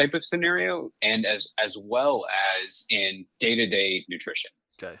this type of scenario, and as well as in day-to-day nutrition.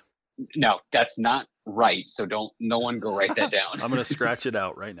 Okay. Now, that's not right, so no one go write that down. I'm going to scratch it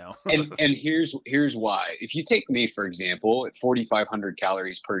out right now. and here's why. If you take me, for example, at 4,500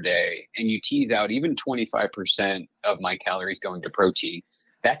 calories per day, and you tease out even 25% of my calories going to protein,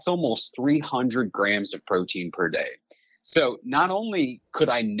 that's almost 300 grams of protein per day. So not only could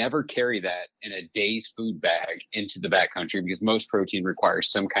I never carry that in a day's food bag into the backcountry, because most protein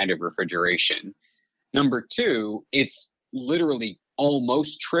requires some kind of refrigeration. Number two, it's literally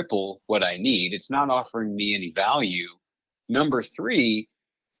almost triple what I need. It's not offering me any value. Number three,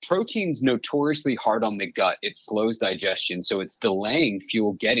 protein's notoriously hard on the gut. It slows digestion, so it's delaying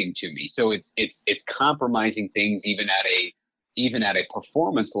fuel getting to me. So it's compromising things even at a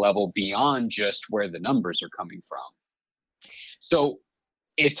performance level beyond just where the numbers are coming from. So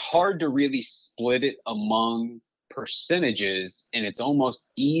it's hard to really split it among percentages, and it's almost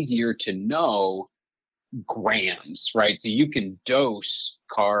easier to know grams, right? So you can dose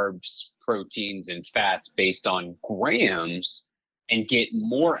carbs, proteins, and fats based on grams and get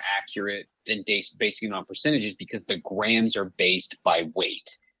more accurate than basing it on percentages, because the grams are based by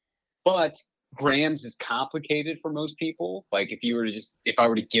weight. But grams is complicated for most people. Like, if I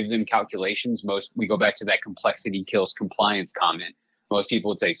were to give them calculations, we go back to that complexity kills compliance comment. Most people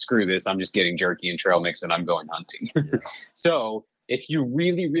would say, screw this, I'm just getting jerky and trail mix and I'm going hunting. Yeah. So if you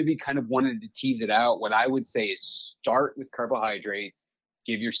really, really kind of wanted to tease it out, what I would say is start with carbohydrates.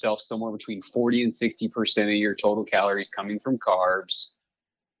 Give yourself somewhere between 40 and 60% of your total calories coming from carbs.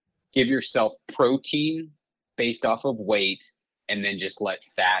 Give yourself protein based off of weight, and then just let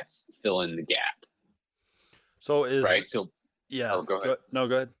fats fill in the gap. So right. So yeah. Oh, go ahead. Go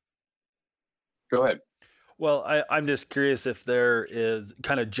ahead. Go ahead. Well, I'm just curious if there is,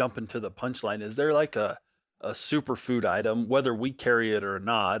 kind of jumping to the punchline, is there like a superfood item, whether we carry it or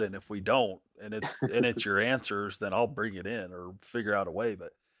not, and if we don't, and it's your answers, then I'll bring it in or figure out a way.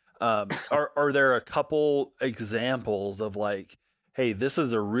 But are there a couple examples of like, hey, this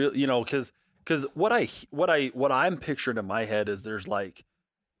is a real, because what I'm picturing in my head is there's like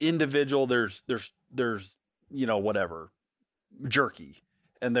individual, there's whatever, jerky,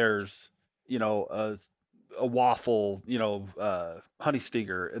 and there's a waffle, honey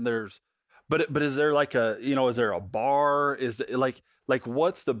stinger, and but is there like is there a bar? Is it like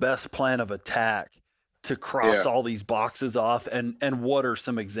what's the best plan of attack to cross all these boxes off? And what are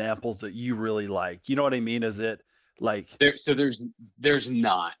some examples that you really like? You know what I mean? Is it like there's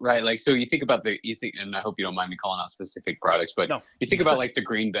not, right? Like, so you think about and I hope you don't mind me calling out specific products, but no. You think about like the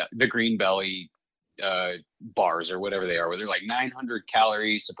Green Belly bars or whatever they are, where they're like 900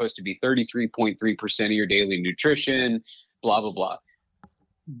 calories, supposed to be 33.3% of your daily nutrition, blah blah blah.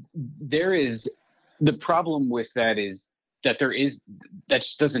 The problem with that is that that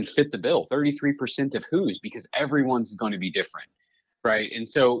just doesn't fit the bill. 33% of whose, because everyone's going to be different, right? And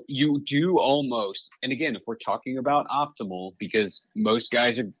so you do almost, and again, if we're talking about optimal, because most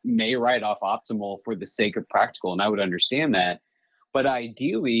guys may write off optimal for the sake of practical, and I would understand that. But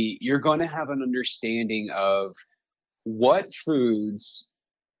ideally, you're going to have an understanding of what foods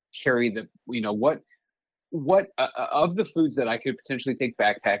carry what of the foods that I could potentially take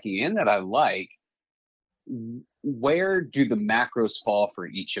backpacking and that I like, where do the macros fall for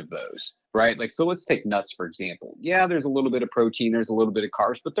each of those, right? Like, so let's take nuts, for example. Yeah, there's a little bit of protein, there's a little bit of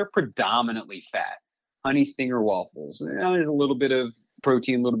carbs, but they're predominantly fat. Honey stinger waffles, there's a little bit of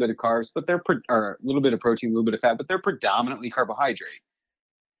protein, a little bit of carbs, but or a little bit of protein, a little bit of fat, but they're predominantly carbohydrate.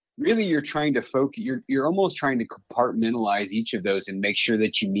 Really, you're trying to focus, you're almost trying to compartmentalize each of those and make sure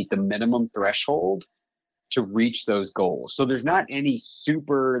that you meet the minimum threshold to reach those goals. So there's nothing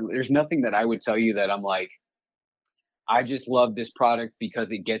that I would tell you that I'm like, I just love this product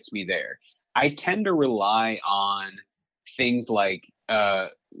because it gets me there. I tend to rely on things like a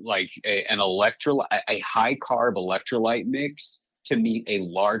high carb electrolyte mix to meet a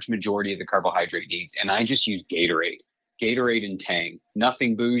large majority of the carbohydrate needs. And I just use Gatorade and Tang,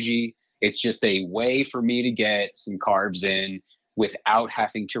 nothing bougie. It's just a way for me to get some carbs in without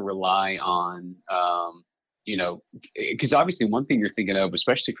having to rely on, because obviously one thing you're thinking of,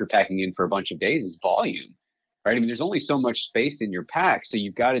 especially if you're packing in for a bunch of days, is volume, right? I mean, there's only so much space in your pack. So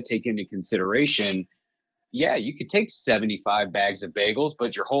you've got to take into consideration, you could take 75 bags of bagels,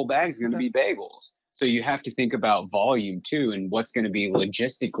 but your whole bag's going to be bagels. So you have to think about volume too, and what's going to be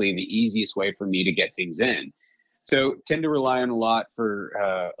logistically the easiest way for me to get things in. So tend to rely on a lot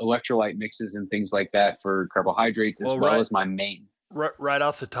for electrolyte mixes and things like that for carbohydrates, as well as my main. Right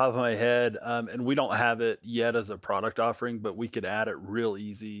off the top of my head, and we don't have it yet as a product offering, but we could add it real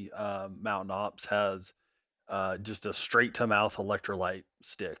easy. Mountain Ops has just a straight to mouth electrolyte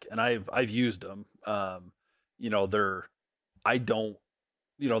stick, and I've used them. They're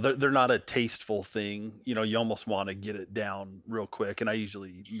not a tasteful thing. You almost want to get it down real quick, and I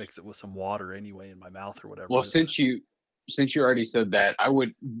usually mix it with some water anyway in my mouth or whatever. Well, since you already said that,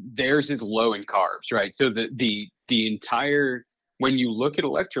 theirs is low in carbs, right? So the entire, when you look at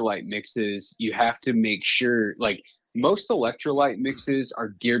electrolyte mixes, you have to make sure, like, most electrolyte mixes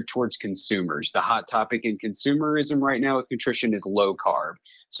are geared towards consumers. The hot topic in consumerism right now with nutrition is low carb.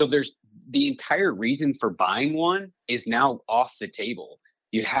 So there's the entire reason for buying one is now off the table.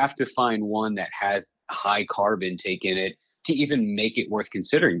 You have to find one that has high carb intake in it to even make it worth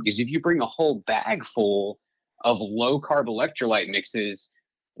considering. Because if you bring a whole bag full of low carb electrolyte mixes,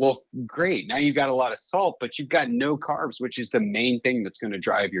 well, great. Now you've got a lot of salt, but you've got no carbs, which is the main thing that's going to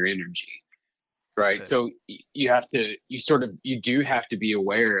drive your energy. Right. Okay. So you do have to be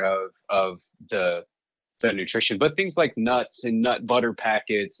aware of the nutrition, but things like nuts and nut butter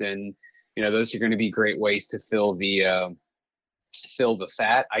packets, and, those are going to be great ways to fill the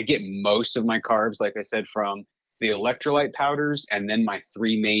fat. I get most of my carbs, like I said, from the electrolyte powders, and then my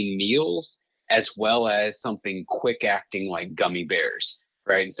three main meals, as well as something quick acting like gummy bears.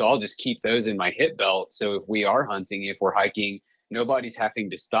 Right. And so I'll just keep those in my hip belt. So if we are hunting, if we're hiking, nobody's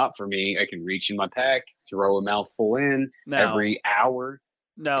having to stop for me. I can reach in my pack, throw a mouthful in every hour.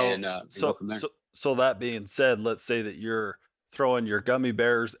 So that being said, let's say that you're throw in your gummy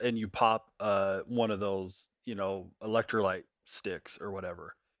bears and you pop one of those, electrolyte sticks or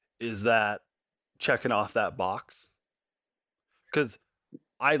whatever. Is that checking off that box? Because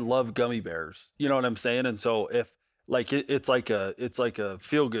I love gummy bears. You know what I'm saying? And so if like it's like a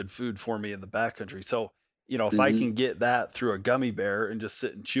feel good food for me in the backcountry. So if I Hmm. can get that through a gummy bear and just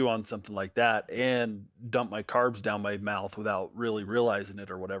sit and chew on something like that and dump my carbs down my mouth without really realizing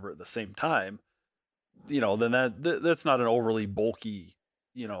it or whatever at the same time, then that's not an overly bulky,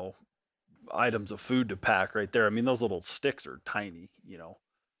 you know, items of food to pack right there. I mean, those little sticks are tiny.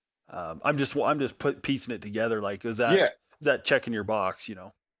 I'm just piecing it together. Like, Yeah. is that checking your box?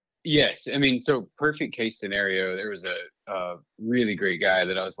 Yes. I mean, so perfect case scenario. There was a really great guy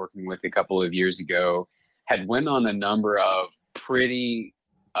that I was working with a couple of years ago, had went on a number of pretty,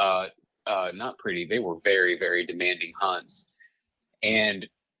 not pretty, they were very, very demanding hunts, and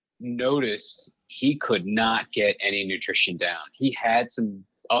noticed he could not get any nutrition down. He had some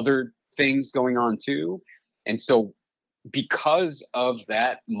other things going on too. And so because of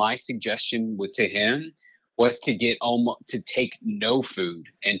that, my suggestion to him was to get almost to take no food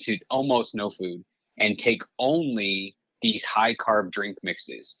and to almost no food and take only these high carb drink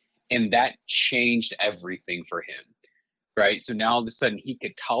mixes. And that changed everything for him. Right. So now all of a sudden he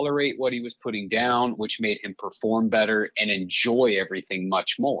could tolerate what he was putting down, which made him perform better and enjoy everything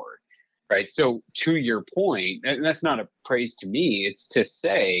much more. Right. So to your point, and that's not a praise to me, it's to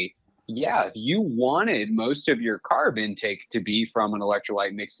say, yeah, if you wanted most of your carb intake to be from an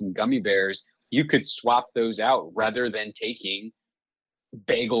electrolyte mix and gummy bears, you could swap those out rather than taking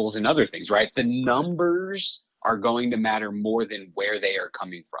bagels and other things, right? The numbers are going to matter more than where they are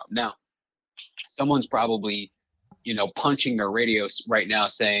coming from. Now, someone's probably punching their radios right now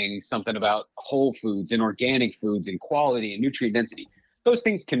saying something about whole foods and organic foods and quality and nutrient density. Those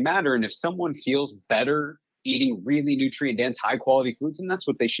things can matter. And if someone feels better eating really nutrient dense, high quality foods, then that's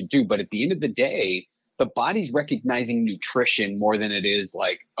what they should do. But at the end of the day, the body's recognizing nutrition more than it is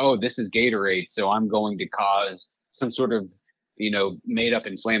like, oh, this is Gatorade, so I'm going to cause some sort of made up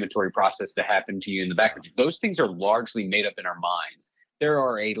inflammatory process to happen to you in the background. Those things are largely made up in our minds. There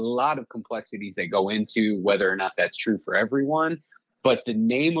are a lot of complexities that go into whether or not that's true for everyone, but the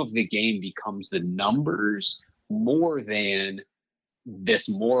name of the game becomes the numbers more than this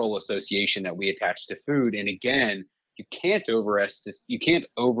moral association that we attach to food. And again, you can't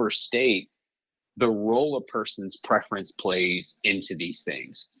overstate the role a person's preference plays into these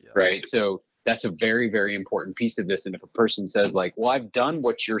things, Yeah. right? So that's a very, very important piece of this. And if a person says like, well, I've done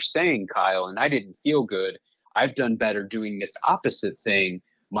what you're saying, Kyle, and I didn't feel good, I've done better doing this opposite thing,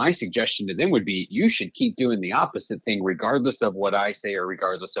 my suggestion to them would be you should keep doing the opposite thing regardless of what I say or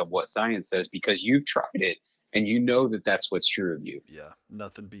regardless of what science says, because you've tried it and you know that that's what's true of you. Yeah,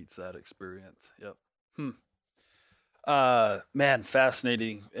 nothing beats that experience. Yep. Man,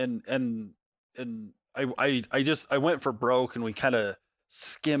 fascinating. And I went for broke, and we kind of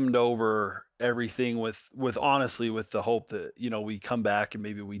skimmed over everything with honestly with the hope that we come back and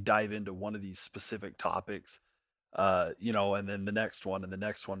maybe we dive into one of these specific topics, and then the next one and the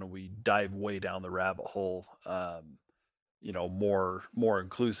next one, and we dive way down the rabbit hole, more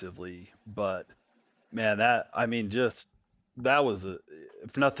inclusively. But man, that was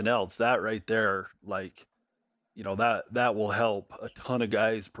if nothing else, that right there, like, that will help a ton of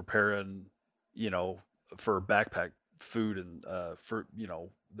guys preparing, you know, for backpack food and for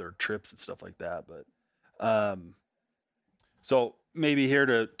their trips and stuff like that. But so maybe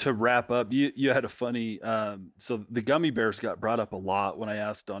here to wrap up, you had a funny so the gummy bears got brought up a lot when I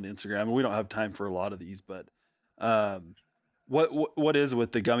asked on Instagram, and we don't have time for a lot of these, but um, what is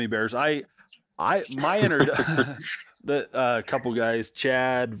with the gummy bears? I my inner the couple guys,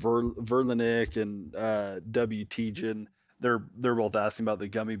 Chad Verlinick and W. Tejan, they're both asking about the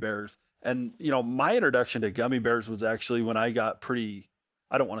gummy bears. And my introduction to gummy bears was actually when I got pretty,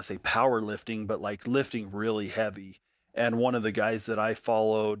 I don't want to say powerlifting, but like lifting really heavy. And one of the guys that I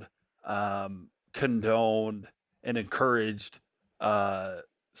followed condoned and encouraged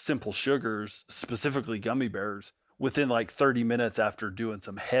simple sugars, specifically gummy bears, within like 30 minutes after doing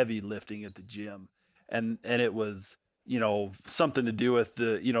some heavy lifting at the gym. And it was, something to do with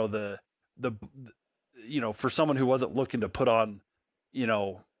the for someone who wasn't looking to put on,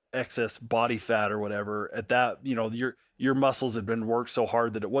 excess body fat or whatever at that, your muscles had been worked so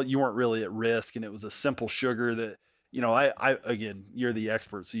hard that you weren't really at risk. And it was a simple sugar that, I again, you're the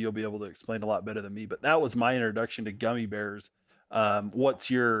expert, so you'll be able to explain a lot better than me, but that was my introduction to gummy bears. What's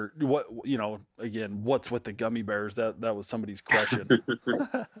with the gummy bears? That was somebody's question.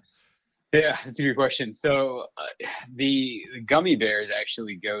 Yeah, that's a good question. So the gummy bears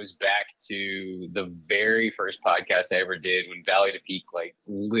actually goes back to the very first podcast I ever did when Valley to Peak like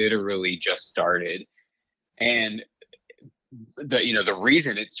literally just started. And the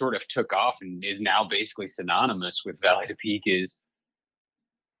reason it sort of took off and is now basically synonymous with Valley to Peak is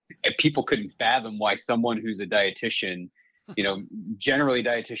people couldn't fathom why someone who's a dietitian, generally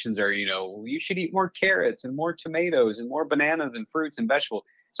dietitians are, you should eat more carrots and more tomatoes and more bananas and fruits and vegetables.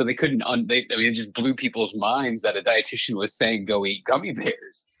 So they couldn't, it just blew people's minds that a dietitian was saying, go eat gummy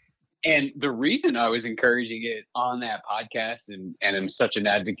bears. And the reason I was encouraging it on that podcast and I'm such an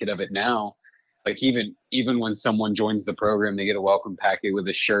advocate of it now, like even when someone joins the program, they get a welcome packet with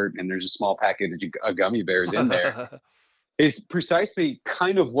a shirt and there's a small package of gummy bears in there. Is precisely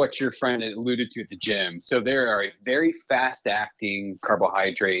kind of what your friend alluded to at the gym. So there are a very fast acting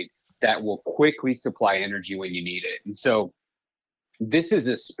carbohydrate that will quickly supply energy when you need it. And so this is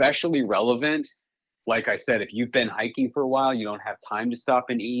especially relevant. Like I said, if you've been hiking for a while, you don't have time to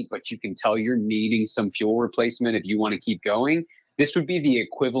stop and eat, but you can tell you're needing some fuel replacement if you want to keep going. This would be the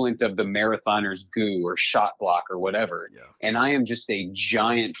equivalent of the marathoner's goo or shot block or whatever. Yeah. And I am just a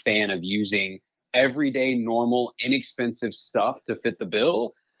giant fan of using everyday, normal, inexpensive stuff to fit the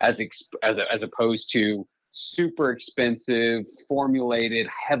bill as opposed to super expensive, formulated,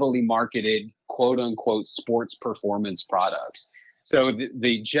 heavily marketed, quote unquote, sports performance products. So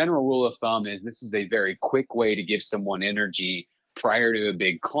the general rule of thumb is this is a very quick way to give someone energy prior to a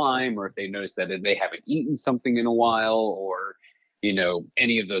big climb, or if they notice that they haven't eaten something in a while, or,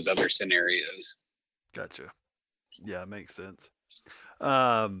 any of those other scenarios. Gotcha. Yeah, makes sense.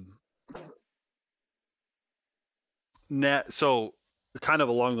 So kind of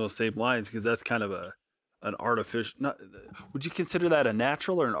along those same lines, because that's kind of an artificial, would you consider that a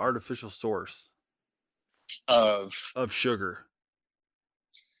natural or an artificial source of sugar?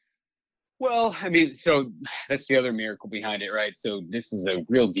 Well, I mean, so that's the other miracle behind it, right? So this is a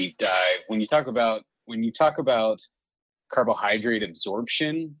real deep dive. When you talk about carbohydrate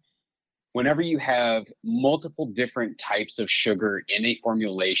absorption, whenever you have multiple different types of sugar in a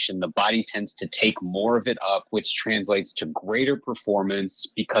formulation, the body tends to take more of it up, which translates to greater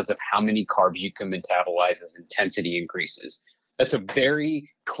performance because of how many carbs you can metabolize as intensity increases. That's a very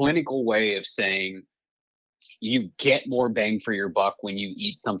clinical way of saying you get more bang for your buck when you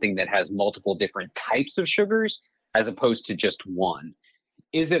eat something that has multiple different types of sugars as opposed to just one.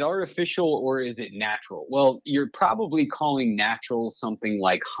 Is it artificial or is it natural? Well, you're probably calling natural something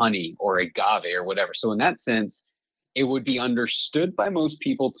like honey or agave or whatever. So in that sense, it would be understood by most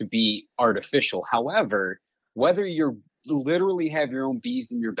people to be artificial. However, whether you literally have your own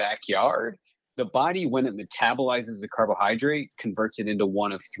bees in your backyard, the body, when it metabolizes the carbohydrate, converts it into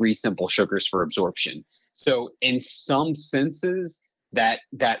one of three simple sugars for absorption. So in some senses, that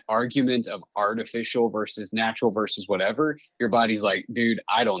argument of artificial versus natural versus whatever, your body's like, dude,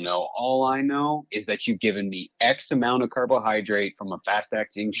 I don't know. All I know is that you've given me X amount of carbohydrate from a fast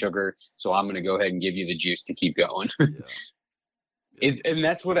acting sugar. So I'm going to go ahead and give you the juice to keep going. Yeah. And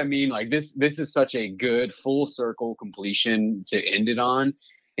that's what I mean. Like this is such a good full circle completion to end it on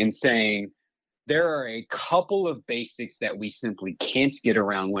in saying there are a couple of basics that we simply can't get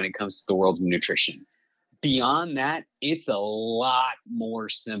around when it comes to the world of nutrition. Beyond that, it's a lot more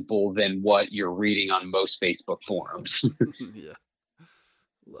simple than what you're reading on most Facebook forums. Yeah.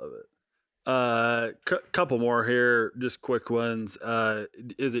 Love it. Couple more here, just quick ones.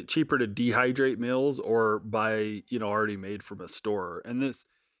 Is it cheaper to dehydrate meals or buy, already made from a store? And this,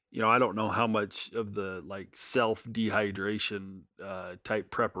 I don't know how much of the like self dehydration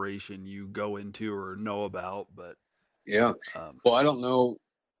type preparation you go into or know about, but yeah. Well, I don't know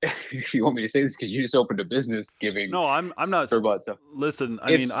if you want me to say this because you just opened a business giving. No, I'm not. Store-bought stuff. Listen,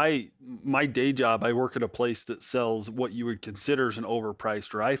 my day job, I work at a place that sells what you would consider as an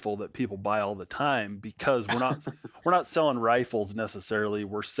overpriced rifle that people buy all the time because we're not selling rifles necessarily.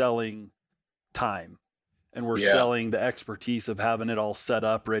 We're selling time, and we're selling the expertise of having it all set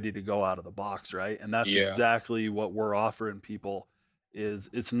up, ready to go out of the box, right? And that's exactly what we're offering people.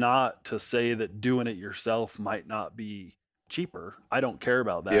 It's not to say that doing it yourself might not be cheaper. I don't care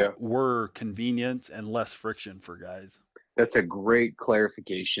about that. Yeah. We're convenient and less friction for guys. That's a great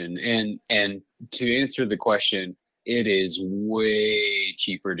clarification. And to answer the question, it is way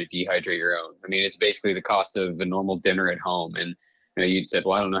cheaper to dehydrate your own. I mean, it's basically the cost of a normal dinner at home. And you'd said,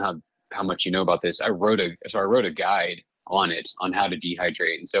 well, I don't know how much you know about this. I wrote a guide on it on how to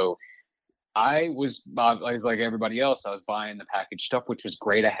dehydrate. And so I was like everybody else. I was buying the packaged stuff, which was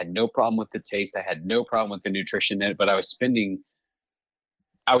great. I had no problem with the taste. I had no problem with the nutrition in it, but I was spending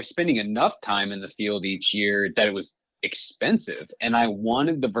enough time in the field each year that it was expensive, and I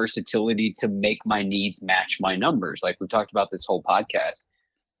wanted the versatility to make my needs match my numbers. Like we talked about this whole podcast.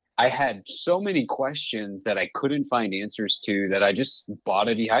 I had so many questions that I couldn't find answers to that I just bought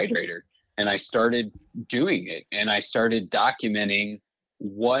a dehydrator, and I started doing it, and I started documenting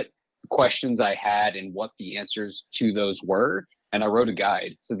what questions I had and what the answers to those were. And I wrote a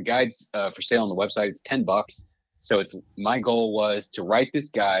guide. So the guide's for sale on the website. It's $10. So my goal was to write this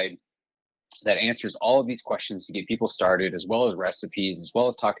guide that answers all of these questions to get people started, as well as recipes, as well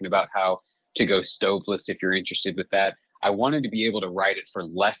as talking about how to go stoveless if you're interested with that. I wanted to be able to write it for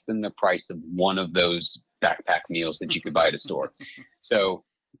less than the price of one of those backpack meals that you could buy at a store. So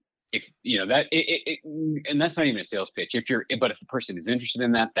if you know that and that's not even a sales pitch. But if a person is interested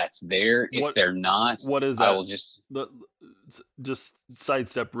in that, that's there. If they're not, what is that? I will just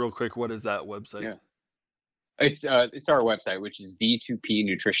sidestep real quick. What is that website? Yeah. It's our website, which is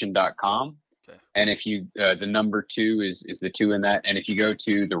v2pnutrition.com. Okay. And if you, the number 2 is the 2 in that. And if you go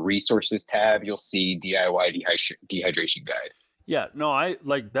to the resources tab, you'll see DIY dehydration guide. Yeah, no, I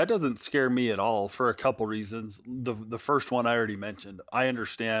like that doesn't scare me at all for a couple reasons. The first one I already mentioned. I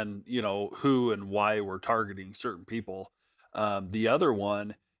understand, who and why we're targeting certain people. The other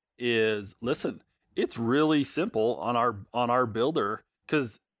one is, listen, it's really simple on our builder,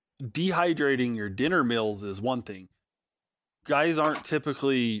 because dehydrating your dinner meals is one thing. Guys aren't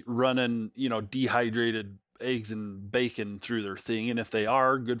typically running, dehydrated eggs and bacon through their thing. And if they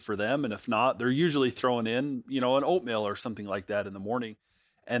are, good for them. And if not, they're usually throwing in, an oatmeal or something like that in the morning.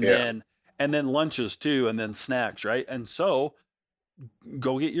 And then lunches too, and then snacks, right? And so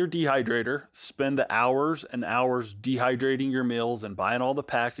go get your dehydrator, spend the hours and hours dehydrating your meals and buying all the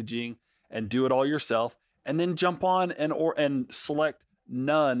packaging and do it all yourself. And then jump on and select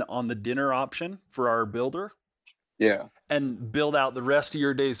none on the dinner option for our builder. Yeah. And build out the rest of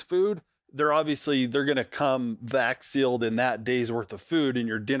your day's food. They're going to come vac sealed in that day's worth of food, and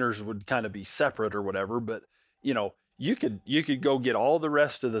your dinners would kind of be separate or whatever. But, you could go get all the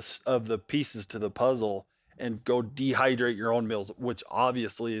rest of the pieces to the puzzle and go dehydrate your own meals, which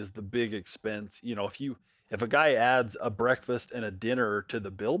obviously is the big expense. If a guy adds a breakfast and a dinner to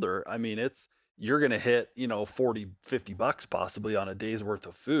the builder, I mean, you're going to hit, $40-$50 possibly on a day's worth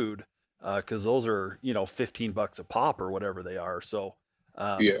of food. Cause those are, $15 a pop or whatever they are. So,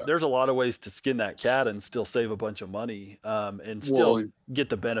 there's a lot of ways to skin that cat and still save a bunch of money, and still get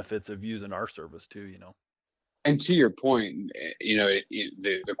the benefits of using our service too, And to your point,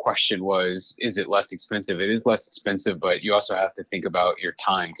 the question was, is it less expensive? It is less expensive, but you also have to think about your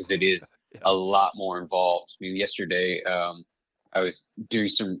time, because it is a lot more involved. I mean, yesterday, I was doing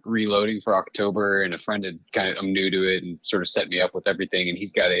some reloading for October, and a friend I'm new to it and sort of set me up with everything. And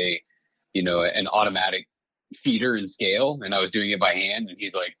he's got an automatic feeder and scale, and I was doing it by hand, and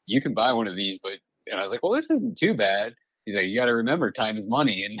he's like, you can buy one of these, and I was like, well, this isn't too bad. He's like, you got to remember, time is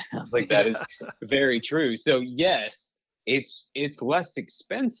money. And I was like, that is very true. So yes, it's less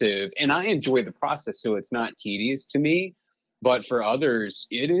expensive, and I enjoy the process, so it's not tedious to me. But for others,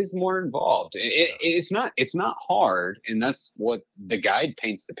 it is more involved. It's not hard, and that's what the guide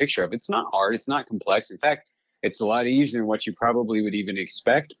paints the picture of. It's not hard. It's not complex. In fact, it's a lot easier than what you probably would even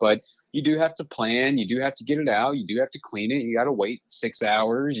expect. But you do have to plan. You do have to get it out. You do have to clean it. You got to wait 6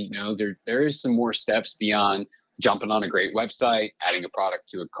 hours. There is some more steps beyond jumping on a great website, adding a product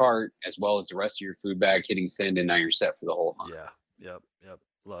to a cart, as well as the rest of your food bag, hitting send, and now you're set for the whole hunt. Yeah. Yep.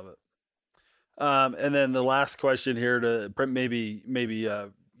 Love it. And then the last question here to maybe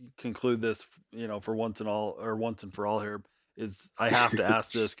conclude this, for once and for all here, is I have to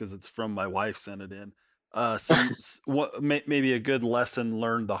ask this because it's from my wife, sent it in. Maybe a good lesson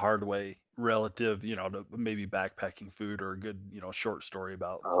learned the hard way relative, to maybe backpacking food, or a good, short story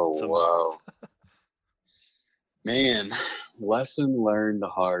about. Wow. Man, lesson learned the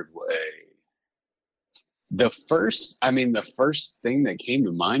hard way. The first thing that came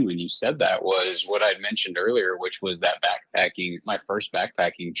to mind when you said that was what I'd mentioned earlier, which was that my first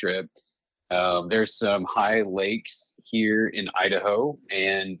backpacking trip. There's some high lakes here in Idaho,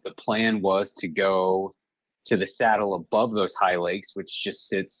 and the plan was to go to the saddle above those high lakes, which just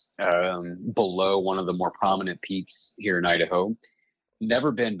sits below one of the more prominent peaks here in Idaho.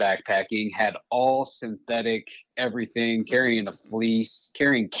 Never been backpacking, had all synthetic everything, carrying a fleece,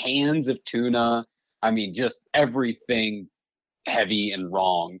 carrying cans of tuna. I mean, just everything heavy and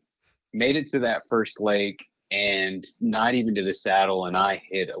wrong. Made it to that first lake, and not even to the saddle, and I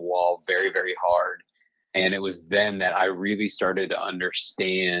hit a wall very, very hard. And it was then that I really started to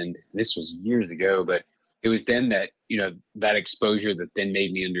understand, this was years ago, but it was then that, that exposure that then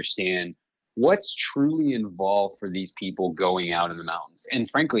made me understand what's truly involved for these people going out in the mountains. And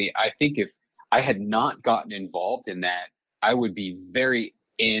frankly, I think if I had not gotten involved in that, I would be very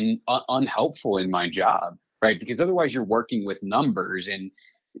unhelpful in my job, right? Because otherwise you're working with numbers, and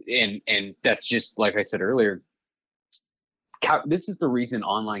that's just like I said earlier. This is the reason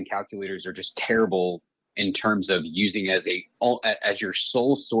online calculators are just terrible in terms of using as your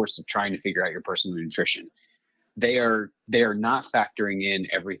sole source of trying to figure out your personal nutrition. They are not factoring in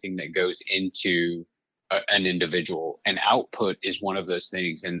everything that goes into an individual, and output is one of those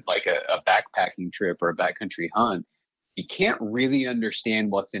things. And like a backpacking trip or a backcountry hunt, you can't really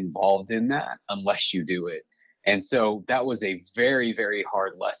understand what's involved in that unless you do it. And so that was a very, very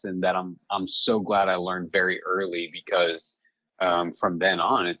hard lesson that I'm so glad I learned very early, because from then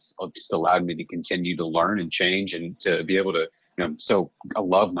on, it's just allowed me to continue to learn and change, and to be able to, so I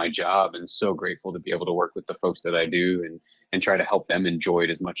love my job and so grateful to be able to work with the folks that I do, and try to help them enjoy it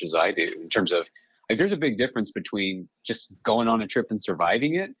as much as I do. In terms of, like, there's a big difference between just going on a trip and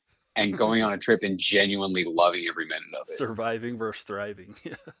surviving it, and going on a trip and genuinely loving every minute of it. Surviving versus thriving.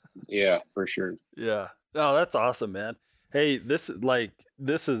 Yeah, for sure. Yeah. Oh, that's awesome, man. Hey, this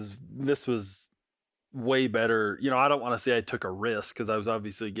was way better. I don't want to say I took a risk, because I was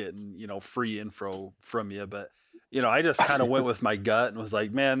obviously getting, free info from you, but I just kind of went with my gut and was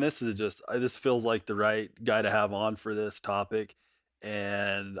like, man, this feels like the right guy to have on for this topic.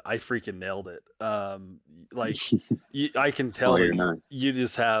 And I freaking nailed it. Like I can tell you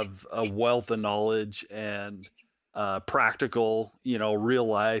just have a wealth of knowledge and practical, real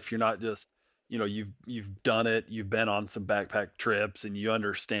life. You're not just, you've done it. You've been on some backpack trips, and you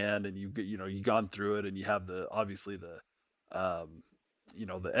understand, and you've gone through it, and you have obviously the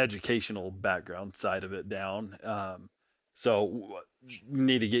educational background side of it down. So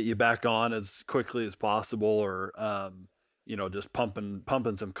need to get you back on as quickly as possible, or just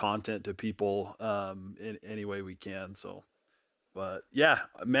pumping some content to people in any way we can. So, but yeah,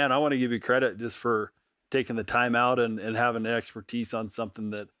 man, I want to give you credit just for taking the time out and having an expertise on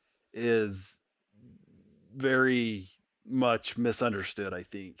something that is very much misunderstood. I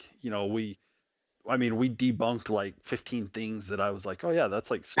think, we debunked like 15 things that I was like, oh yeah,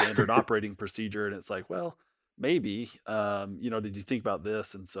 that's like standard operating procedure. And it's like, well, maybe, did you think about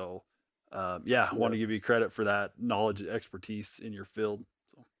this? And so, I want to give you credit for that knowledge, expertise in your field.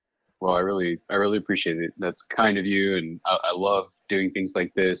 So. Well, I really appreciate it. That's kind of you. And I love doing things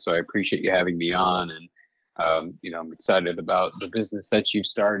like this. So I appreciate you having me on. And, I'm excited about the business that you've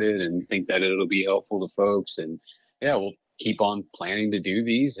started, and think that it'll be helpful to folks. And yeah, we'll keep on planning to do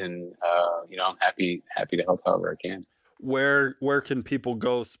these. And, I'm happy to help however I can. Where can people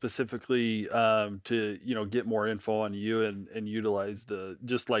go specifically to get more info on you and utilize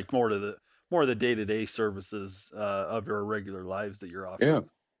just like more of the day-to-day services of your regular lives that you're offering?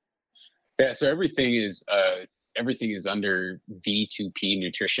 Yeah. So everything is under V2P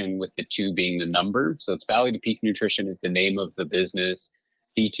Nutrition, with the 2 being the number. So it's Valley to Peak Nutrition is the name of the business.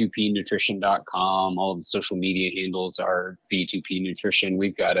 V2PNutrition.com. All of the social media handles are V2P Nutrition.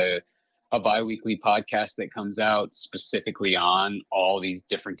 We've got a bi-weekly podcast that comes out specifically on all these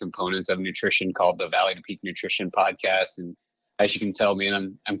different components of nutrition, called the Valley to Peak Nutrition Podcast. And as you can tell,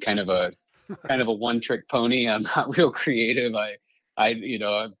 man, I'm kind of a one-trick pony. I'm not real creative.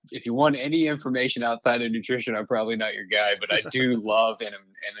 If you want any information outside of nutrition, I'm probably not your guy, but I do love and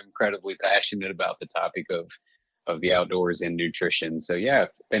am incredibly passionate about the topic of the outdoors and nutrition. So yeah, if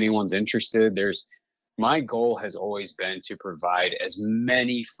anyone's interested, my goal has always been to provide as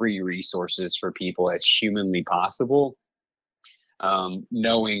many free resources for people as humanly possible.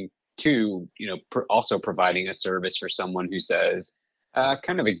 Knowing too, also providing a service for someone who says, I've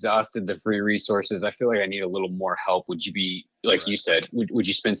kind of exhausted the free resources. I feel like I need a little more help. Would you be, like you said, would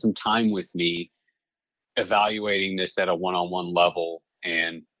you spend some time with me evaluating this at a one-on-one level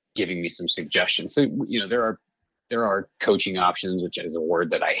and giving me some suggestions? So, there are coaching options, which is a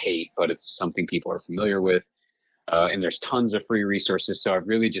word that I hate, but it's something people are familiar with. And there's tons of free resources. So I've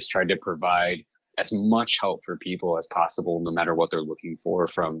really just tried to provide as much help for people as possible, no matter what they're looking for,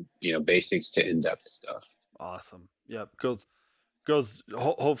 from, basics to in-depth stuff. Awesome. Yep.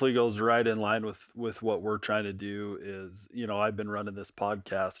 Hopefully goes right in line with what we're trying to do. Is, I've been running this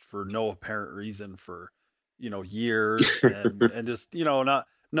podcast for no apparent reason for, years, and just,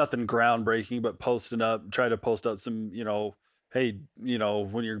 nothing groundbreaking, but try to post up some, hey,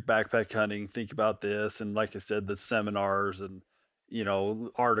 when you're backpack hunting, think about this. And like I said, the seminars and,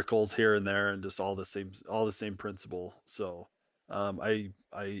 articles here and there, and just all the same principle. So,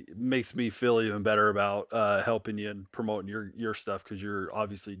 it makes me feel even better about, helping you and promoting your stuff. 'Cause you're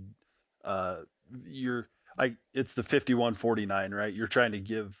obviously, it's the 51-49, right? You're trying to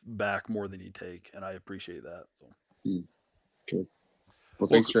give back more than you take. And I appreciate that. So. Sure. Well,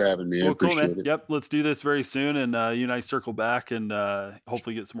 thanks for having me. I appreciate cool, man. it. Yep, let's do this very soon, and you and I circle back and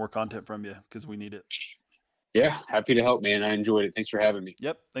hopefully get some more content from you because we need it. Yeah, happy to help, man. I enjoyed it. Thanks for having me.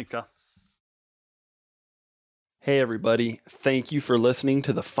 Yep, thanks, Kyle. Hey, everybody. Thank you for listening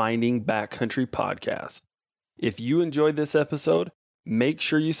to the Finding Backcountry podcast. If you enjoyed this episode, make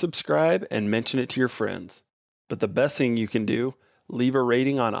sure you subscribe and mention it to your friends. But the best thing you can do, leave a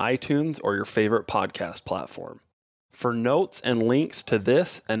rating on iTunes or your favorite podcast platform. For notes and links to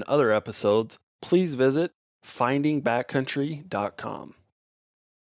this and other episodes, please visit findingbackcountry.com.